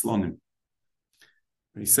Avram of Slonim.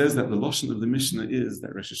 He says that the lashon of the Mishnah is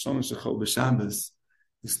that Rosh Hashanah shechol b'Shabbos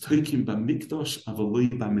is toikim b'mikdosh avaloi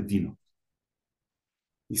b'medina.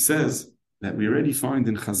 He says that we already find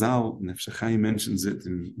in Chazal, and Nefesh HaChaim mentions it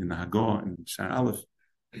in the Hagah and Shar Aleph,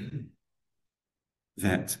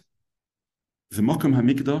 that the Mokum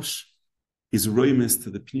HaMikdash is roimes to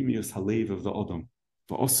the pnimius halev of the Adam.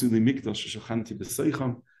 V'osuli mikdash shochanti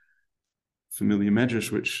b'seicham, familiar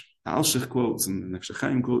medrash which Al-Shech quotes and Nefesh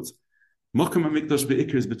HaChaim quotes, Mokum HaMikdash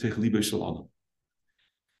be'ikr is b'teich libo shel Adam.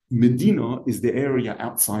 Medina is the area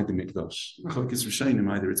outside the Mikdash.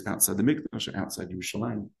 Either it's outside the Mikdash or outside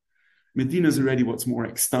Yerushalayim. Medina is already what's more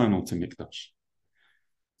external to Mikdash.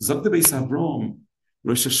 Zok the Beis Avram,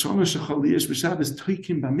 Rosh Hashanah shechol liyesh b'Shabbos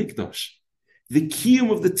toikim b'Mikdash. The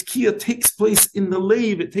kiyum of the tkiyah takes place in the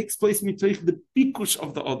leiv. It takes place mitoich the bikush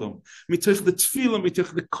of the Adam, mitoich the tefillah,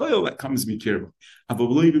 mitoich the koil that comes mikirba.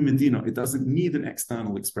 Avavloi b'Medina, it doesn't need an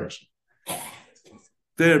external expression.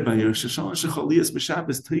 There by Rosh Hashanah shechol liyesh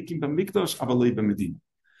b'Shabbos toikim b'Mikdash, avavloi b'Medina.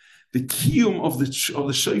 The kiyum of the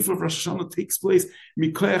shofar of Rosh Hashanah takes place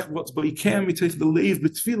mikoach what's ba'ikam mitoich the leiv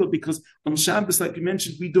b'tefillah, because on Shabbos, like you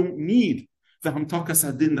mentioned, we don't need the hamtakas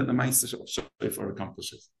hadin that the ma'aser shofar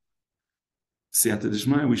accomplishes. Siyata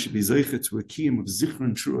Dishmaya, we should be zeicha to a kiyum of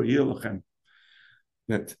Zichrun Trua Yelachem,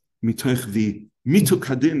 that mitoch the mituk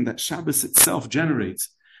hadin that Shabbos itself generates.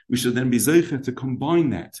 We should then be zeicher to combine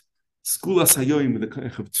that skulas hayoim with the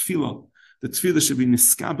koach of tefillah. The tefillah should be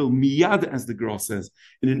niskabel miyad, as the Gra says,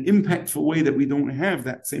 in an impactful way that we don't have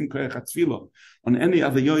that same koach tefillah on any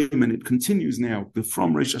other yoyim, and it continues now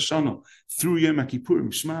from Rosh Hashana through Yom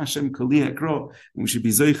Kippurim. Shema Hashem Kali Ekra, and we should be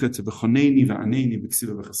zeicher to b'choneini v'aneini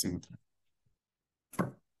b'ksiva v'chasim.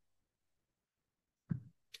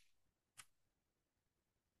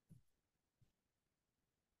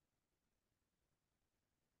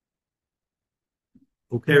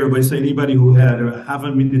 Okay, everybody. So anybody who had a half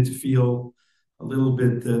a minute to feel a little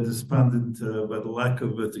bit despondent by the lack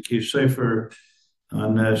of the Tekir Shefer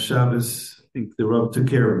on Shabbos, I think the Rav took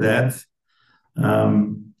care of that.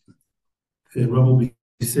 The Rav will be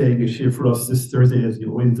saying a shir for us this Thursday, as he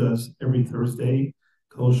always does every Thursday.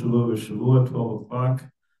 Kol Shavua Shavua, 12 o'clock,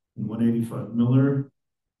 in 185 Miller,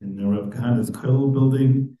 in the Rav Kahana's Koil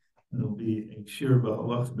building. There will be a shir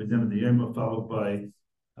b'halach b'dem the followed by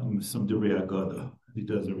some Divrei Agada. He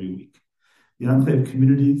does every week. The Enclave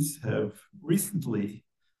communities have recently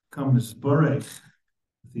come as Barech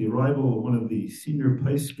with the arrival of one of the senior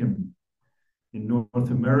paiskim in North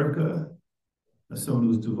America, someone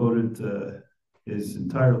who's devoted his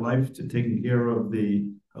entire life to taking care of the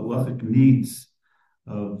halachic needs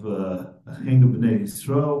of Achenu B'nai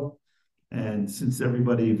Yisrael. And since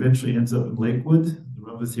everybody eventually ends up in Lakewood, the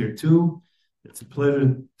Rav is here too. It's a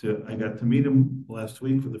pleasure I got to meet him last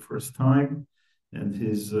week for the first time. And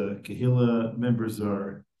his Kehillah members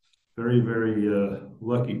are very, very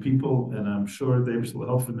lucky people, and I'm sure they will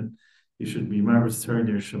help him. He should be Marvis turn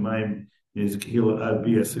near Shemaim, his Kehillah Ad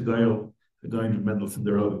Bia Segayel, the going to Mendel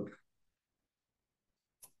Senderovic.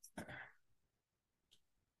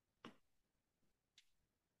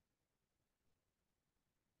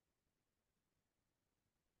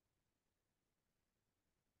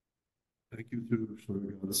 Thank you to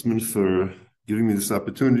Asman for giving me this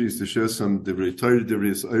opportunity to share some Divrei Torah,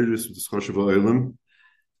 Divrei Iris with the Choshev Olam.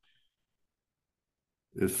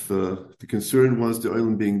 If the concern was the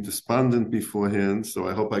Olam being despondent beforehand, so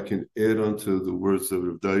I hope I can add on to the words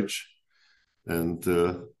of Deutsch and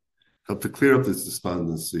help to clear up this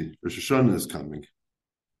despondency. Rosh Hashana is coming.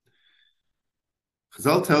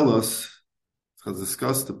 Chazal tell us, has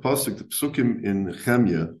discussed the pasuk, the psukim in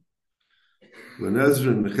Nehemiah, when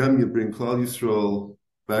Ezra and Nehemiah bring Klal Yisrael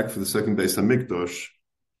back for the second Beis Hamikdash.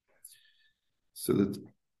 So that the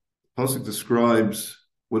pasuk describes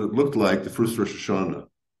what it looked like the first Rosh Hashana. It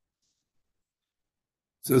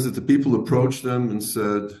says that the people approached them and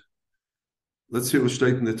said, let's hear what's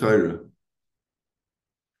straight in the Torah.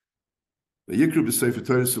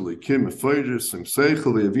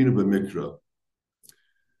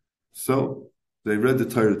 So they read the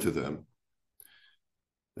Torah to them.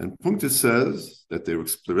 And Punkta says that they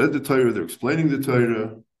read the Torah, they're explaining the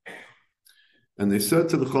Torah, and they said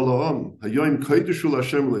to the Chol Ha'am, Kaidushu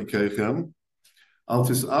Hashem leikeichem, al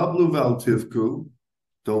tis'ablu v'al tivku,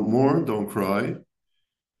 don't mourn, don't cry,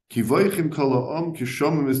 ki vaychim kol ha'am ki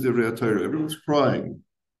shomim is divrei Torah. Everyone's crying.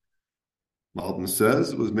 Malbim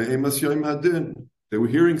says it was me'emas yom hadin. They were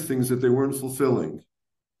hearing things that they weren't fulfilling.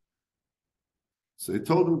 So they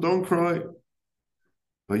told them, don't cry.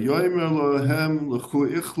 Vayomer lohem l'chu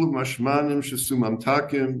ichlu mashmanim shesumam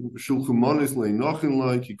takim v'shulchu monis le'nochin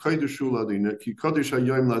lai ki kodesh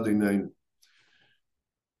hayoim ladenein.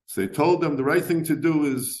 So they told them the right thing to do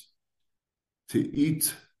is to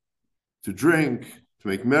eat, to drink, to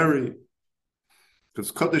make merry.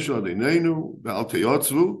 Because kodesh ladeneinu ve'al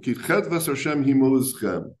teyotzvu ki chedvas Hashem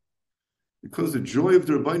himolizchem. Because the joy of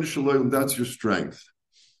the Rabbeinu Shalom, that's your strength.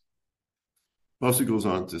 Pasuk goes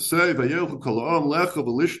on to say, "Vayelchu kol ha'am lecha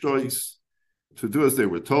v'lishtois," to do as they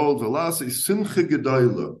were told. V'lasei simcha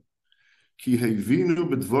gedayla, ki hevinu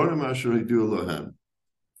b'dvarim asher hidu lahem.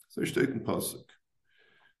 So steht in Pasuk.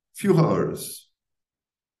 Few ha'aras.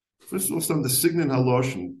 First of all, some the signin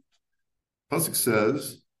haloshin. Pasuk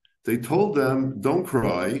says they told them, "Don't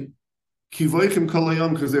cry." Ki vaychim kol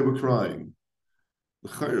ha'am, because they were crying. The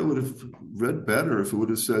Chayr would have read better if it would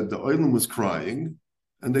have said the Olam was crying,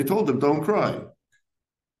 and they told them, don't cry.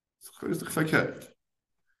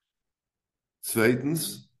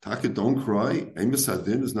 Zweitens, Taka, don't cry. Emes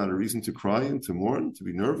Hadin is not a reason to cry and to mourn, to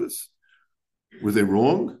be nervous. Were they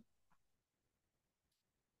wrong?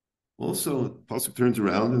 Also, Pasuk turns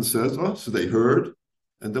around and says, oh, so they heard,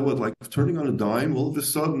 and then what, like turning on a dime, all of a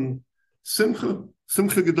sudden, Simcha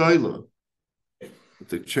Gedayla.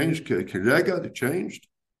 They changed, Kerega, they changed.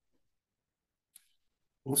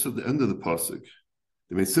 Also, at the end of the Pasuk,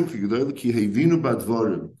 they made Simcha Gedayla ki hevinu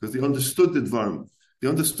b'advarim, because they understood the dvarim. They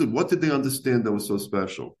understood. What did they understand that was so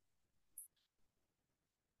special?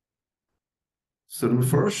 So the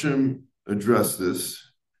Mefarshim address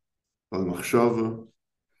this by the Machshava,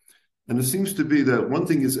 and it seems to be that one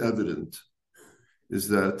thing is evident, is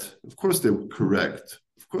that, of course, they were correct.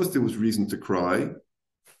 Of course, there was reason to cry.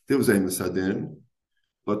 There was Emes Hadin,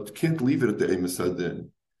 but can't leave it at the Emes Hadin.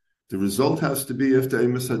 The result has to be, after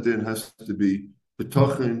Emes Hadin, has to be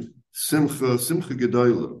B'tachin, Simcha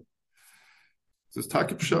Gedoyla. So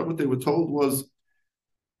Taki Pshat, what they were told was,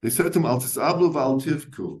 they said to him, Al Tisablu V'al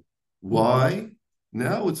Tivku. Why?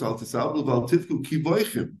 Now it's Al Tisablu V'al Tivku Ki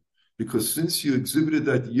Boichim. Because since you exhibited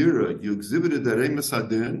that Yira, you exhibited that Emes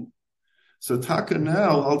Hadin, so Taka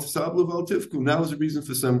now, Al Tisablu V'al Tivku, now is a reason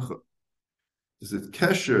for Simcha. There's a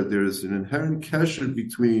kesher, there is an inherent kesher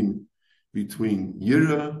between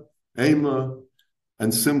Yira, Ema,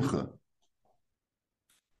 and Simcha.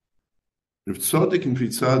 Rav Tzaddik and Pri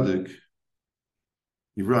Tzaddik,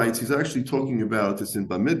 he writes, he's actually talking about, it's in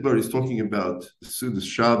Bamidbar, he's talking about the Sudas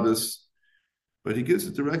Shabbos, but he gives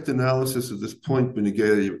a direct analysis of this point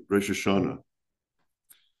B'negei Rosh Hashana.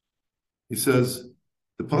 He says,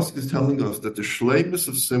 the Pasuk is telling us that the shleimus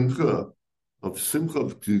of Simcha of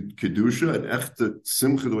Kedusha, and echte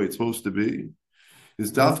Simcha, the way it's supposed to be,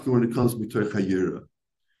 is dafka when it comes to Yira.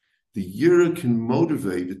 The Yira can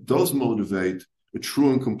motivate, it does motivate a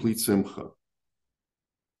true and complete Simcha.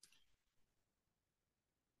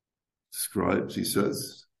 Describes, he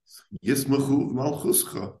says, Yismachu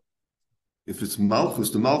Malchuscha. If it's Malchus,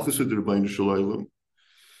 the Malchus of the Rebbeinu Shalom,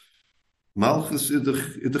 Malchus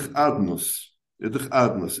idach Adnos.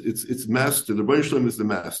 It's master. The Rebbeinu Shalom is the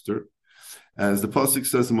master. As the Pasuk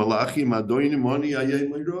says, Malachi Madoini Moni Ayei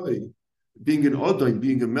Meiroi. Being an Odain,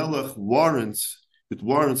 being a Melech warrants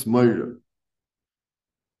Meira.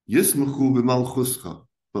 Yismachu b'malchuscha.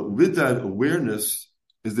 But with that awareness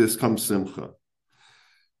comes Simcha.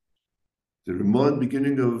 The Ramad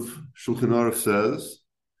beginning of Shulchan Aruch says,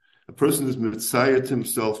 a person is mitzayet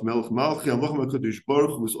himself, Melech Malchi, Amach HaKadosh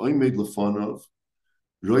Baruch Hu is oimed lefanav,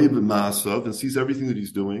 roye b'maasav, and sees everything that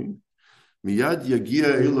he's doing. Miyad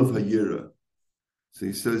yagia elav hayira. So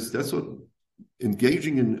he says that's what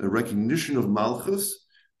engaging in a recognition of Malchus,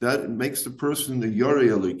 that makes the person a Yarei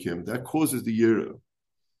Elikim, that causes the Yira.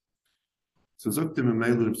 So Zoktim and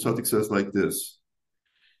Meiler Tzaddik says like this.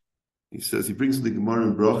 He says, he brings the Gemara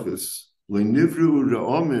in Brachas, Le'nivru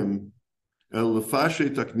ra'omim el lefashe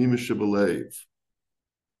taknim shebelev.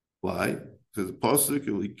 Why? Because the Pasuk,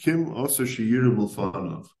 Elikim also sheyirim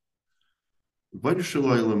ulfanav. The Rebbeinu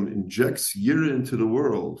Shalom injects Yira into the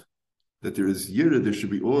world, that there is Yira, there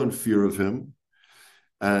should be awe and fear of him.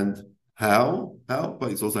 And how?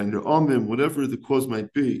 By Zalzain, whatever the cause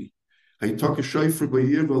might be. According to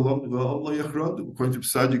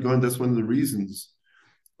Psadigon, that's one of the reasons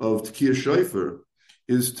of Tekiyah Shofar,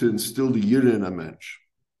 is to instill the Yira in a mensch.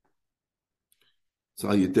 So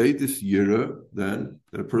Ayadei, this Yira, then,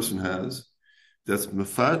 that a person has, that's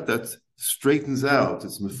mefat, that straightens out,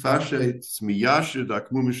 it's mefashet, it's miyashid,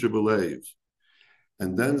 akmu mishabalev.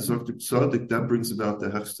 And then Zokti Psadik, that brings about the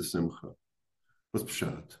Hechsta Simcha. What's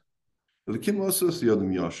Pshat? The Kim also is the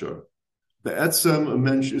Adam Yashar. The Etzem, a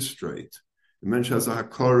mensch is straight. A mensch has a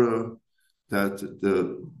Hakara that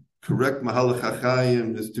the correct Mahalach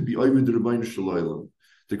HaChaim is to be Oyvid Rebbeinu Shalom.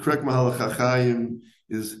 The correct Mahalach HaChaim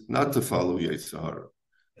is not to follow Yetzirah.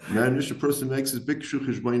 Man, a person makes his Bikshu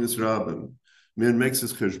Cheshbainis Rabban. Man makes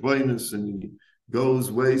his Cheshbainis and he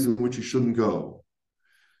goes ways in which he shouldn't go.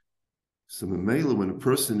 So Mamela, when a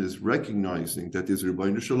person is recognizing that there's a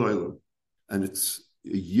Rebbeinu Shalom, and it's a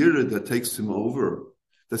Yira that takes him over,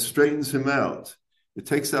 that straightens him out. It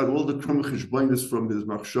takes out all the krum cheshbainis from his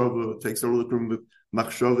machshava, it takes out all the krum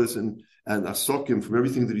machshavas and asokim from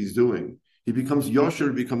everything that he's doing. He becomes yosher,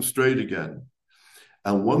 he becomes straight again.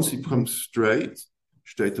 And once he becomes straight,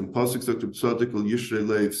 steht im Pasuk sagt Tzaddik al yishrei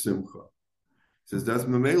leiv simcha. He says that's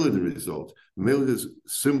Mamela the result. Mamela is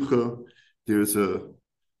simcha. There's a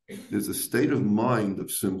state of mind of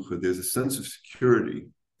simcha. There's a sense of security.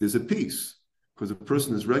 There's a peace. Because the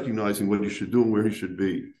person is recognizing what he should do and where he should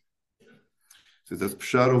be. So that's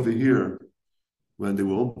Pshat over here. When they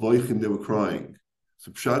were all boichim, they were crying. So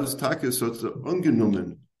Pshat is taka, so it's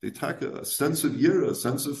ungenommen. They taka a sense of yira, a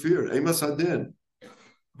sense of fear, emas hadin.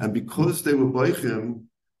 And because they were boichim,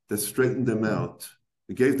 that straightened them out.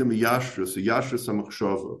 It gave them a yashras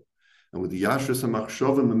hamachshava. And with the yashras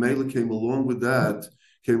hamachshava, Mamela came along with that,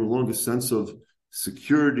 came along a sense of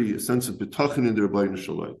security, a sense of betachin in their Rebbeinu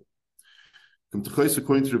Shalom.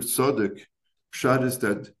 According to Rav Tzaddik, Pshat is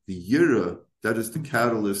that the Yira, that is the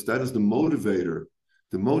catalyst, that is the motivator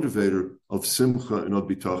of Simcha and of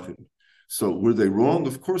Bitachin. So were they wrong?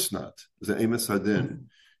 Of course not. It's an Emes Hadin.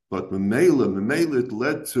 But Mamela, it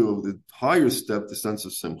led to the higher step, the sense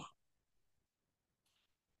of Simcha.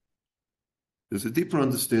 There's a deeper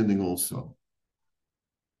understanding also.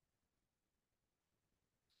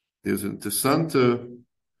 There's an interessante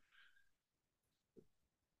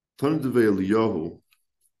Divrei Eliyahu,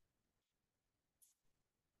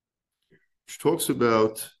 which talks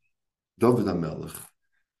about David HaMelech.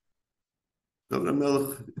 David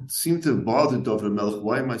HaMelech, it seemed to bother David HaMelech.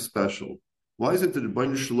 Why am I special? Why is it that the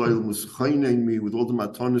Rebbeinu Shalom was chayning me with all the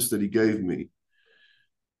matanos that he gave me?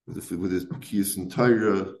 With his Kiyas and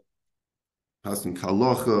Torah, passing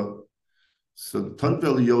Kalacha. So the Divrei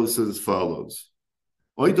Eliyahu says as follows.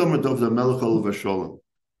 Oy domer David HaMelech alav hashalom.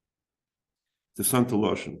 The Santa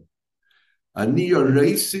Lashon. Ani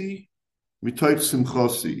yareisi mitayt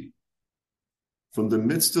simchasi. From the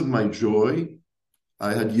midst of my joy,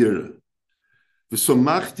 I had yira.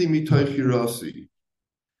 V'somachti mitayt chirasi.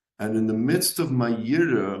 And in the midst of my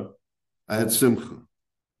yira, I had simcha.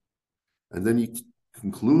 And then he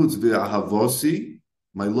concludes, V'ahavasi,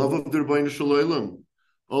 my love of the Rebbeinu Shalom,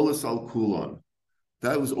 olas al kulon.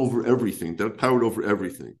 That was over everything. That powered over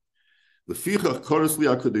everything. Lefichach koros li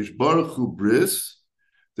HaKadosh Baruch Hu bris.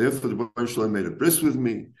 Therefore, the Rebbeinu Shalom made a bris with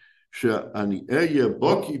me. She'ani eya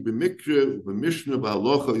baki b'mikre b'mishna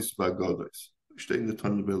b'halacha is b'agados. Stay in the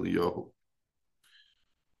Divrei Eliyahu.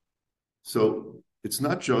 So it's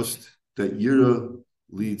not just that yira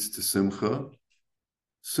leads to simcha.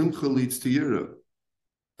 Simcha leads to yira.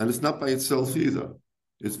 And it's not by itself either.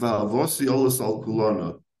 It's v'havasi olas al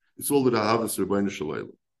kulana. It's all that I have is Rebbeinu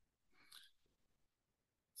Shalom.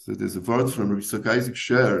 So there's a word from Rabbi Yitzchak Isaac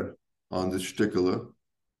Sher on this shtikala,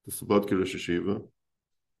 the Sabbatka Rosh Hashiva.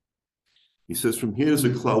 He says, from here is a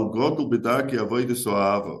klal godel b'darkei avodas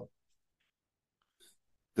ohava.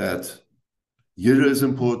 That yira is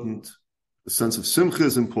important, the sense of simcha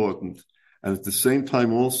is important, and at the same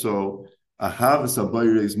time also, ahavas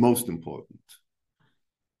habayre is most important.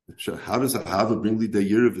 How does ahava bring the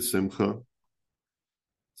yira v'simcha?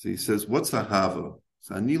 So he says, what's ahava?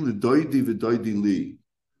 So ani l'doidi v'doidi li.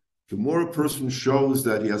 The more a person shows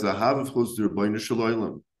that he has ahava close to the Rebbeinu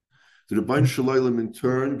Shalom, the Rebbeinu Shalom in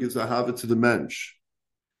turn gives ahava to the mensch.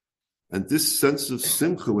 And this sense of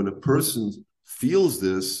simcha, when a person feels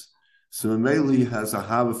this, so Mameli has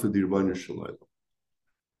ahava for the Rebbeinu Shalom.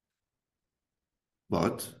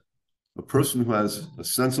 But a person who has a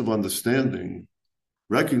sense of understanding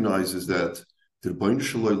recognizes that the Rebbeinu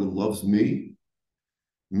Shalom loves me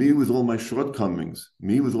with all my shortcomings,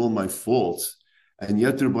 me with all my faults, and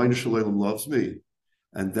yet the Rebbeinu Shalom loves me.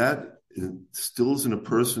 And that instills in a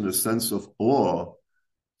person a sense of awe,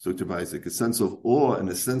 Dr. Isaac, a sense of awe and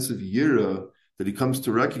a sense of yira that he comes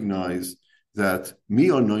to recognize that me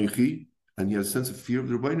anoichi, and he has a sense of fear of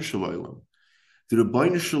the Rebbeinu Shalom. The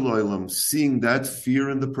Rebbeinu Shalom, seeing that fear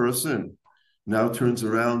in the person, now turns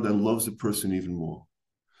around and loves the person even more.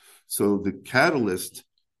 So the catalyst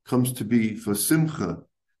comes to be for simcha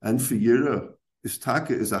and for yira.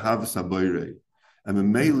 Istaka is ahavas habayre. And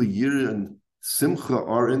Mameli, yira and simcha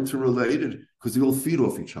are interrelated because they all feed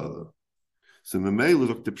off each other. So Mameli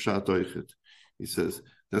looked at Pshat Oichet. He says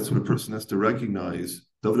that's what a person has to recognize.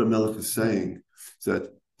 David HaMelech is saying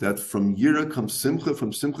that from yira comes simcha,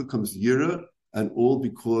 from simcha comes yira, and all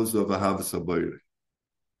because of ahavas habayre.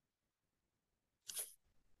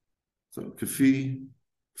 So Kafi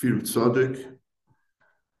Tzaddik,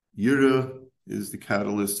 yira is the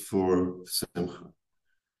catalyst for simcha.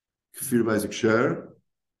 Kafir Isaac Sher,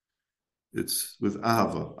 it's with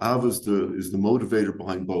ahava. Ahava is the motivator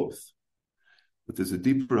behind both. But there's a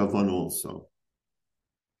deeper Havana also.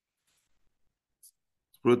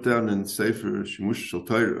 It's brought down in Sefer Shimush Shel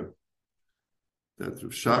Torah that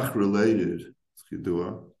Rav Shach related,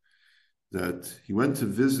 that he went to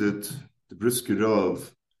visit the Brisker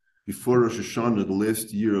Rav before Rosh Hashana,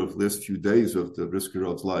 the last few days of the Brisker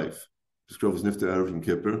Rav's life. Brisker Rav was Nifta Erev Yom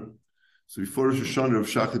Kippur. So before Rosh Hashana, Rav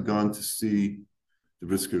Shach had gone to see the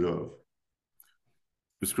Brisker Rav.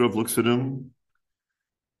 Brisker Rav looks at him,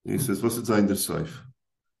 and he says, what's the Zayin der Seif?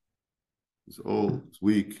 He's old, he's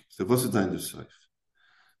weak. He said, what's the Zayin der Seif?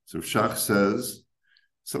 So Rav Shach says,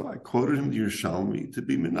 so I quoted him the Yerushalmi to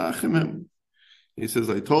be menachem him. He says,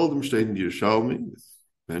 I told him, steht in the Yerushalmi, it's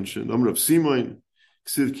mentioned, Amr Rav Simoin,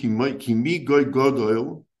 ki mi goy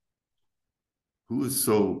godoil, who is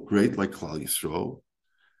so great like Klal Yisrael?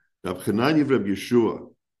 Rab Chananya Rab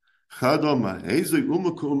Yeshua, Chadama, Ezei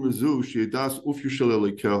Umakum Mezu, Sheedas Uf Yishal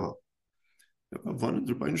Elekeha. Rabbanan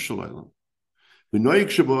Rebbeinu Shalom. V'noyik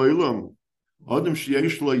Shabba'olam, Adam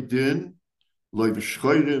Sheyesh Loi Din, Loi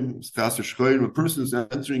V'shchoirim, Stas Shchoirim, a person is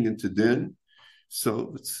entering into Din,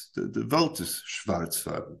 so it's the Welt is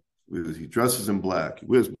Schwarzfarben. He dresses in black, he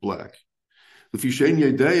wears black. L'fishein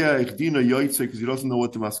Yedeya, Ich Dina Yoitze, because he doesn't know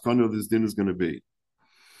what the maskana of this Din is going to be.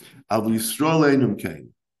 Av Yisrael einam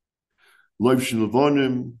came. Loivshin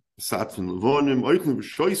levonim, satvan levonim, oichlim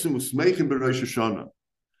v'shoisim usmeichim b'Rosh Hashana.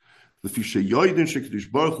 Lefi sheyoidin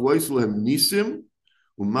shekadish baruch hu oisel lehem nisim,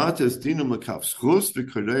 umata es dinam lekaf schus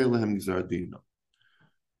v'karei lehem gizar dina.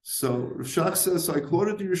 So Rav Shach says, I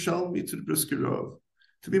quoted the Yerushalmi to the Brisker Rav.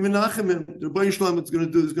 To be Menachem, the Rebbeinu Shalom is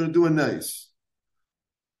going to do a nice.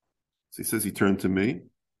 So he says, he turned to me.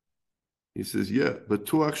 He says, yeah, but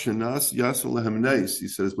tuach shenas yasel lehem neis. He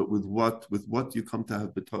says, but with what do you come to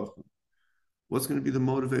have betachon? What's going to be the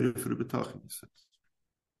motivator for the betachon? He says.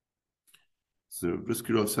 So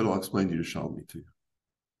Brisker Rav said, I'll explain the Yerushalmi to you.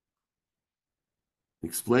 He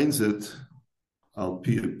explains it al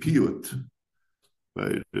piyut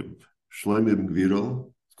by Shlomo ibn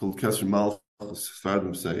Gvirol. It's called Kesher Malchus.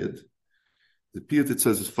 Fardim say it. The piyut, it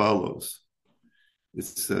says as follows. It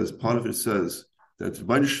says, part of it says that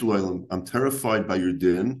Rebbeinu Shalom, I'm terrified by your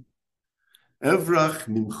din. Evrach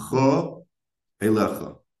mimcha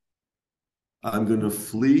elecha. I'm going to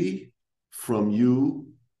flee from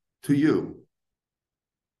you to you.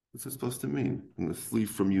 What's that supposed to mean? I'm going to flee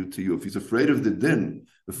from you to you. If he's afraid of the din,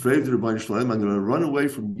 afraid of the Rebbeinu Shalom, I'm going to run away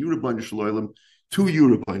from you, Rebbeinu Shalom, to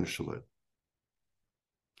you, Rebbeinu Shalom.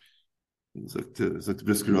 It's like the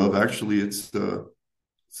Brisker Rav. Actually, it's a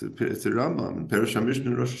Rambam in Perush HaMishnah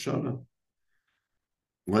in Rosh Hashana.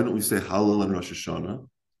 Why don't we say Hallel on Rosh Hashana?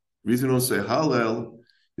 The reason we don't say Hallel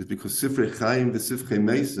is because Sifrei Chaim v'Sifrei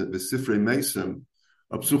Mesim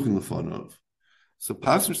are psuchim lefanov. So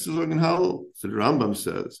Pasuk says in Hallel. So the Rambam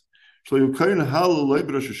says, Shlo yukayin Hallel loy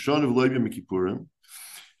b'Rosh Hashana v'loy b'Yom Kippurim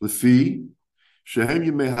lefi shehem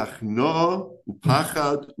yemei hachna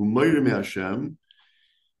u'pachad u'moyre me'Hashem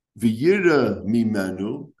v'yira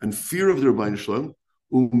mimenu, and fear of the Rebbeinu Shalom,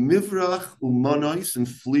 u'mivrach u'manais, and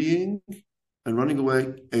fleeing and running away,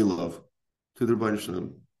 elav, to the Rebbeinu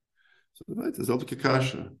Shalom. So the right is al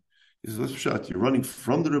kikasha. He says, what's pshat? You're running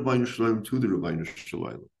from the Rebbeinu Shalom to the Rebbeinu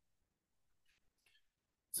Shalom.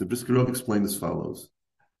 So Brisker Rav explained as follows.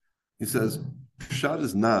 He says, pshat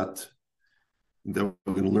is not that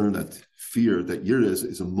we're going to learn that fear, that yira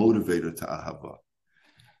is a motivator to ahava.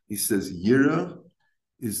 He says yira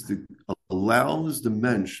allows the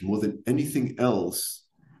mensch more than anything else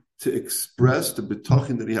to express the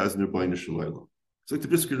betachin that he has in the Rebbeinu Shalom. It's like the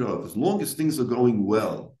Brisker Rav. As long as things are going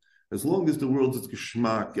well, as long as the world is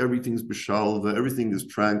geschmack, everything's b'shalva, everything is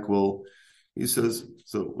tranquil, he says,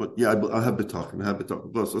 so what? Yeah, I have betachin. I have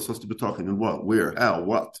betachin. What's supposed to betachin? And what? Where? How?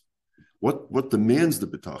 What? What demands the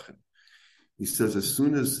betachin? He says, as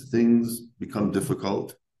soon as things become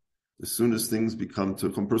difficult, as soon as things become to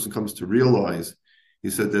a person comes to realize, he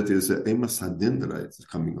said that there's a emas hadin that's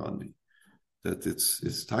coming on me, that it's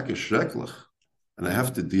takesh shreklach, and I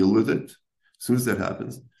have to deal with it. As soon as that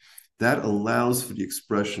happens, that allows for the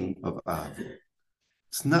expression of ahava.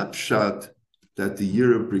 It's not pshat that the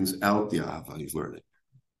yira brings out the ahava he's learning.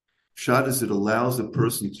 Pshat is it allows the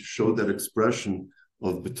person to show that expression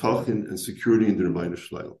of betachin and security in the Rebbeinu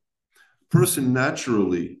Shalom. Person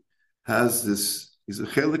naturally has this. He's a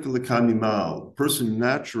chelik lekami mal. Person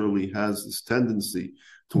naturally has this tendency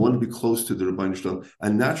to want to be close to the Rebbeinu Shalom,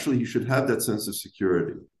 and naturally he should have that sense of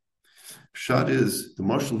security. Pshat is the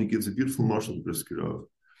marshal. He gives a beautiful marshal to Brisker Rav.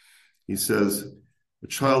 He says a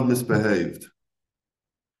child misbehaved.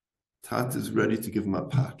 Tat is ready to give him a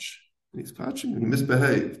patch. And he's patching, and he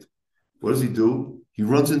misbehaved. What does he do? He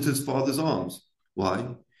runs into his father's arms.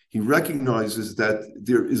 Why? He recognizes that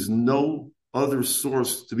there is no other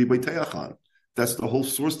source to be bayteach on. That's the whole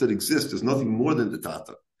source that exists. There's nothing more than the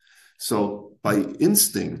tata. So by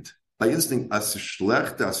instinct, as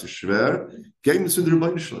schlecht, as schwer, game is in the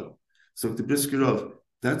Rebbeinu Shalom. So the Brisker Rav,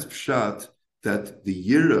 that's pshat that the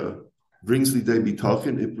yira brings lidei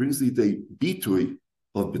bitachin. It brings lidei bitui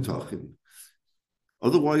of bitachin.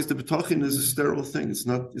 Otherwise, the bitachin is a sterile thing.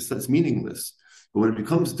 It's meaningless. But when it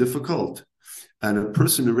becomes difficult, and a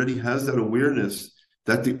person already has that awareness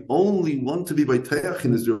that the only one to be by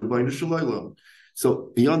Teachin is the Rebbeinu Shalom.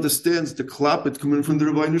 So he understands the klapet coming from the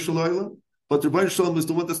Rebbeinu Shalom, but the Rebbeinu Shalom is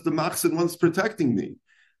the one that's the machzed, one that's protecting me.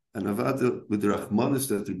 And avada with the Rachmanis,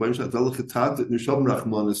 that the Rebbeinu Shalom, Nisham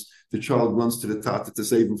Rachmanis, the child runs to the Tata to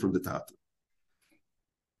save him from the Tata.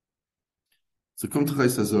 So come to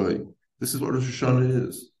Chais Hazoi. This is what Rosh Hashana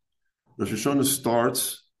is. Rosh Hashana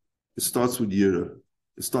starts with Yira.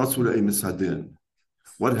 It starts with Eimis Hadin.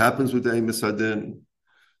 What happens with the Eimis Hadin?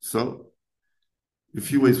 So, a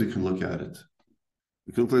few ways we can look at it.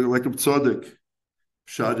 We can look like a tzaddik.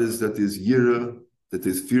 Pshat is that there's yira, that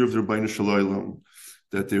there's fear of the Rebbeinu Shalom,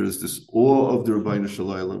 that there is this awe of the Rebbeinu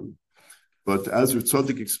Shalom. But as Rav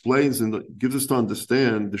Tzaddik explains and gives us to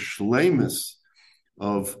understand, the shleimus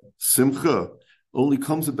of simcha only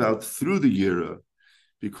comes about through the Yira,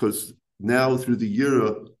 because now through the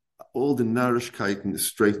Yira, all the Narishkeit is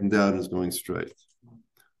straightened out and is going straight.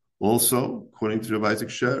 Also, according to Rabbi Isaac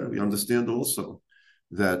Sher, we understand also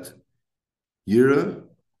that Yira,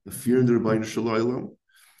 the fear in the Rabbeinu Shalom,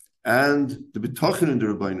 and the B'tachin in the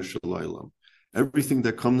Rabbeinu Shalom, everything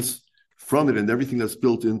that comes from it and everything that's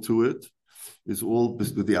built into it is all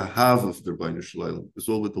with the ahav of the Rabbeinu Shalom. It's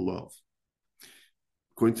all with the love.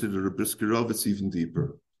 According to the Rebbe Senderovic, it's even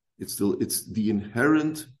deeper. It's the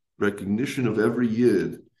inherent recognition of every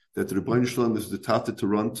yid that the Rabbeinu Shalom is the tata to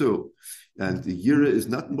run to, and the yira is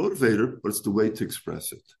not motivator, but it's the way to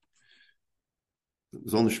express it.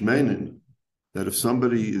 There's only shmeinin that if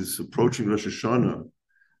somebody is approaching Rosh Hashana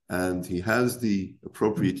and he has the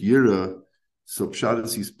appropriate yira, so pshat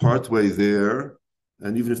is he's partway there,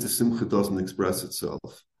 and even if the simcha doesn't express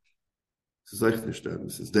itself,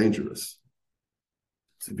 this is dangerous.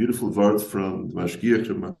 It's a beautiful word from the Mashgiach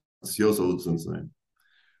Rabbi Yosel.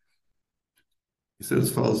 He said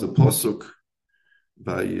as follows: a pasuk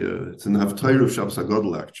by it's in the Haftarah of Shabbos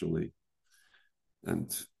HaGadol actually,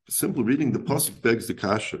 and simple reading the pasuk begs the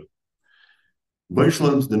kasha.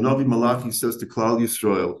 Baishlam's the Navi Malachi says to Klal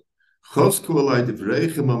Yisrael, "Chosku alai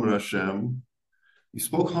Divreichem Amar Hashem." You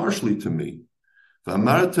spoke harshly to me.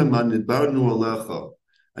 V'amartem anidbarnu alecha.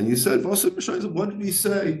 And you said, what did he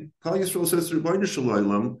say? Klal Yisrael says to Rabbeinu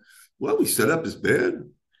Shalom, well, we set up as bad.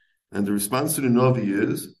 And the response to the Navi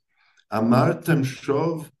is, Amartem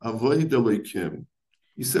shov avoid elokim.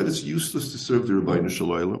 He said it's useless to serve the Rabbeinu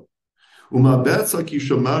Shalom. Umabetz aki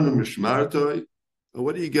shomanu mishmartai.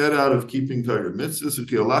 What do you get out of keeping Torah mitzvahs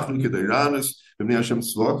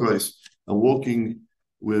and walking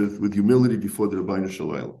with humility before the Rabbeinu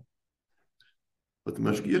Shalom? But the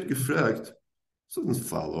Mashgiach gefragt doesn't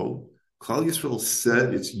follow. Klal Yisrael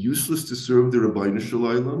said it's useless to serve the Rabbeinu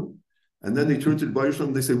Shalom, and then they turn to the Rabbeinu Shalom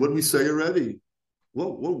and they say, what did we say already?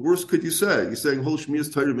 What worse could you say? You're saying whole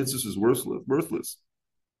Shmiras Torah mitzvahs is worthless.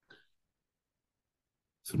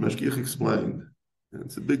 So Mashgiach explained, and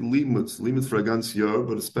it's a big limit for a ganz yar,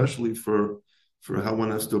 but especially for how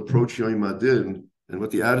one has to approach Yom Adin and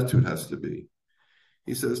what the attitude has to be.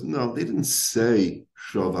 He says, no, they didn't say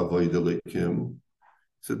Shav Avoid Elikim.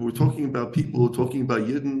 He said, we're talking about people, we're talking about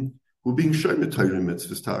Yidden who are being Shayim Torah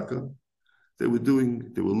mitzvahs taka. They were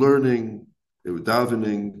learning, they were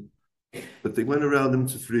davening, but they went around them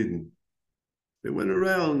to freedom. They went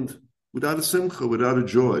around without a simcha, without a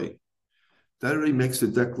joy. That already makes a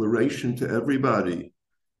declaration to everybody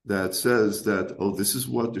that says that, this is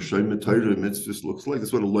what the Shayim Torah mitzvahs looks like. This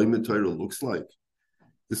is what a Loim Torah looks like.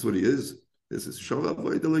 This is what he is. This is Shav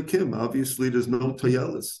Avoid Elikim. Obviously, there's no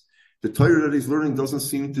Toyelis. The Torah that he's learning doesn't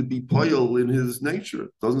seem to be poil in his nature.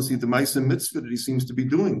 Doesn't seem the Ma'aseh mitzvah that he seems to be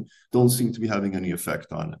doing don't seem to be having any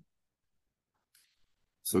effect on it.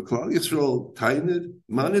 So Klal Yisrael tainid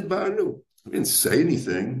manid barnu. I didn't say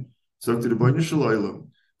anything. So to the Rabbeinu Shalom.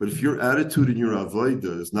 But if your attitude in your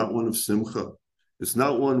avodah is not one of simcha, it's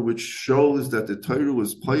not one which shows that the Torah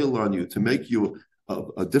was poil on you to make you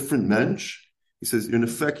a different mensch, he says, in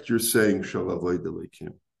effect, you're saying shav avodah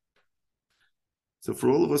leikim. So for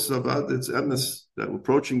all of us, it's emes that we're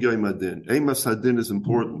approaching Yom Hadin. Emes Hadin is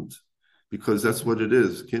important because that's what it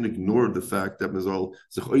is. Can't ignore the fact that Mazal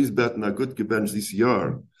Zechois bet na gut gebench this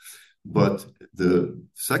year. But the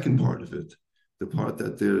second part of it, the part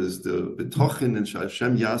that there is the betochin and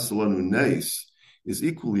Hashem Yasalanu Neis, is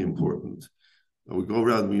equally important. We go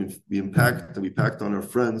around, we impact on our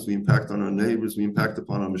friends, we impact on our neighbors, we impact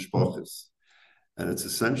upon our mishpachas. And it's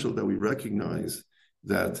essential that we recognize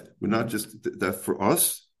that we're not just that for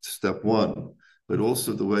us, step one, but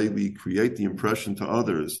also the way we create the impression to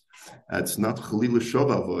others. It's not chalila shav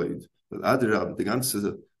avoid, but adirab, the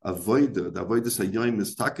ganze avoida, the avoida sayayim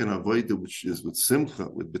is taken avoida, which is with simcha,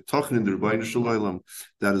 with betochin in the Rabbeinu Shalom,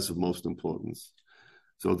 that is of most importance.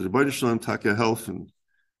 So the Rabbeinu Shalom taka helfen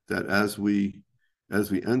that as we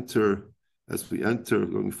enter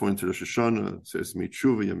going forward into Rosh Hashana, says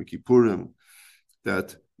Tshuva, Yom Kippurim,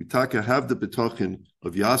 that we taka have the betochin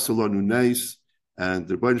of Yasalanu Neis, and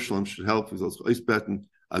the Rebbeinu Shalom should help with those eisbeten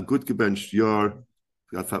a good gebenched yar,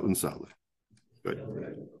 Gat Fat und Saleh. Right.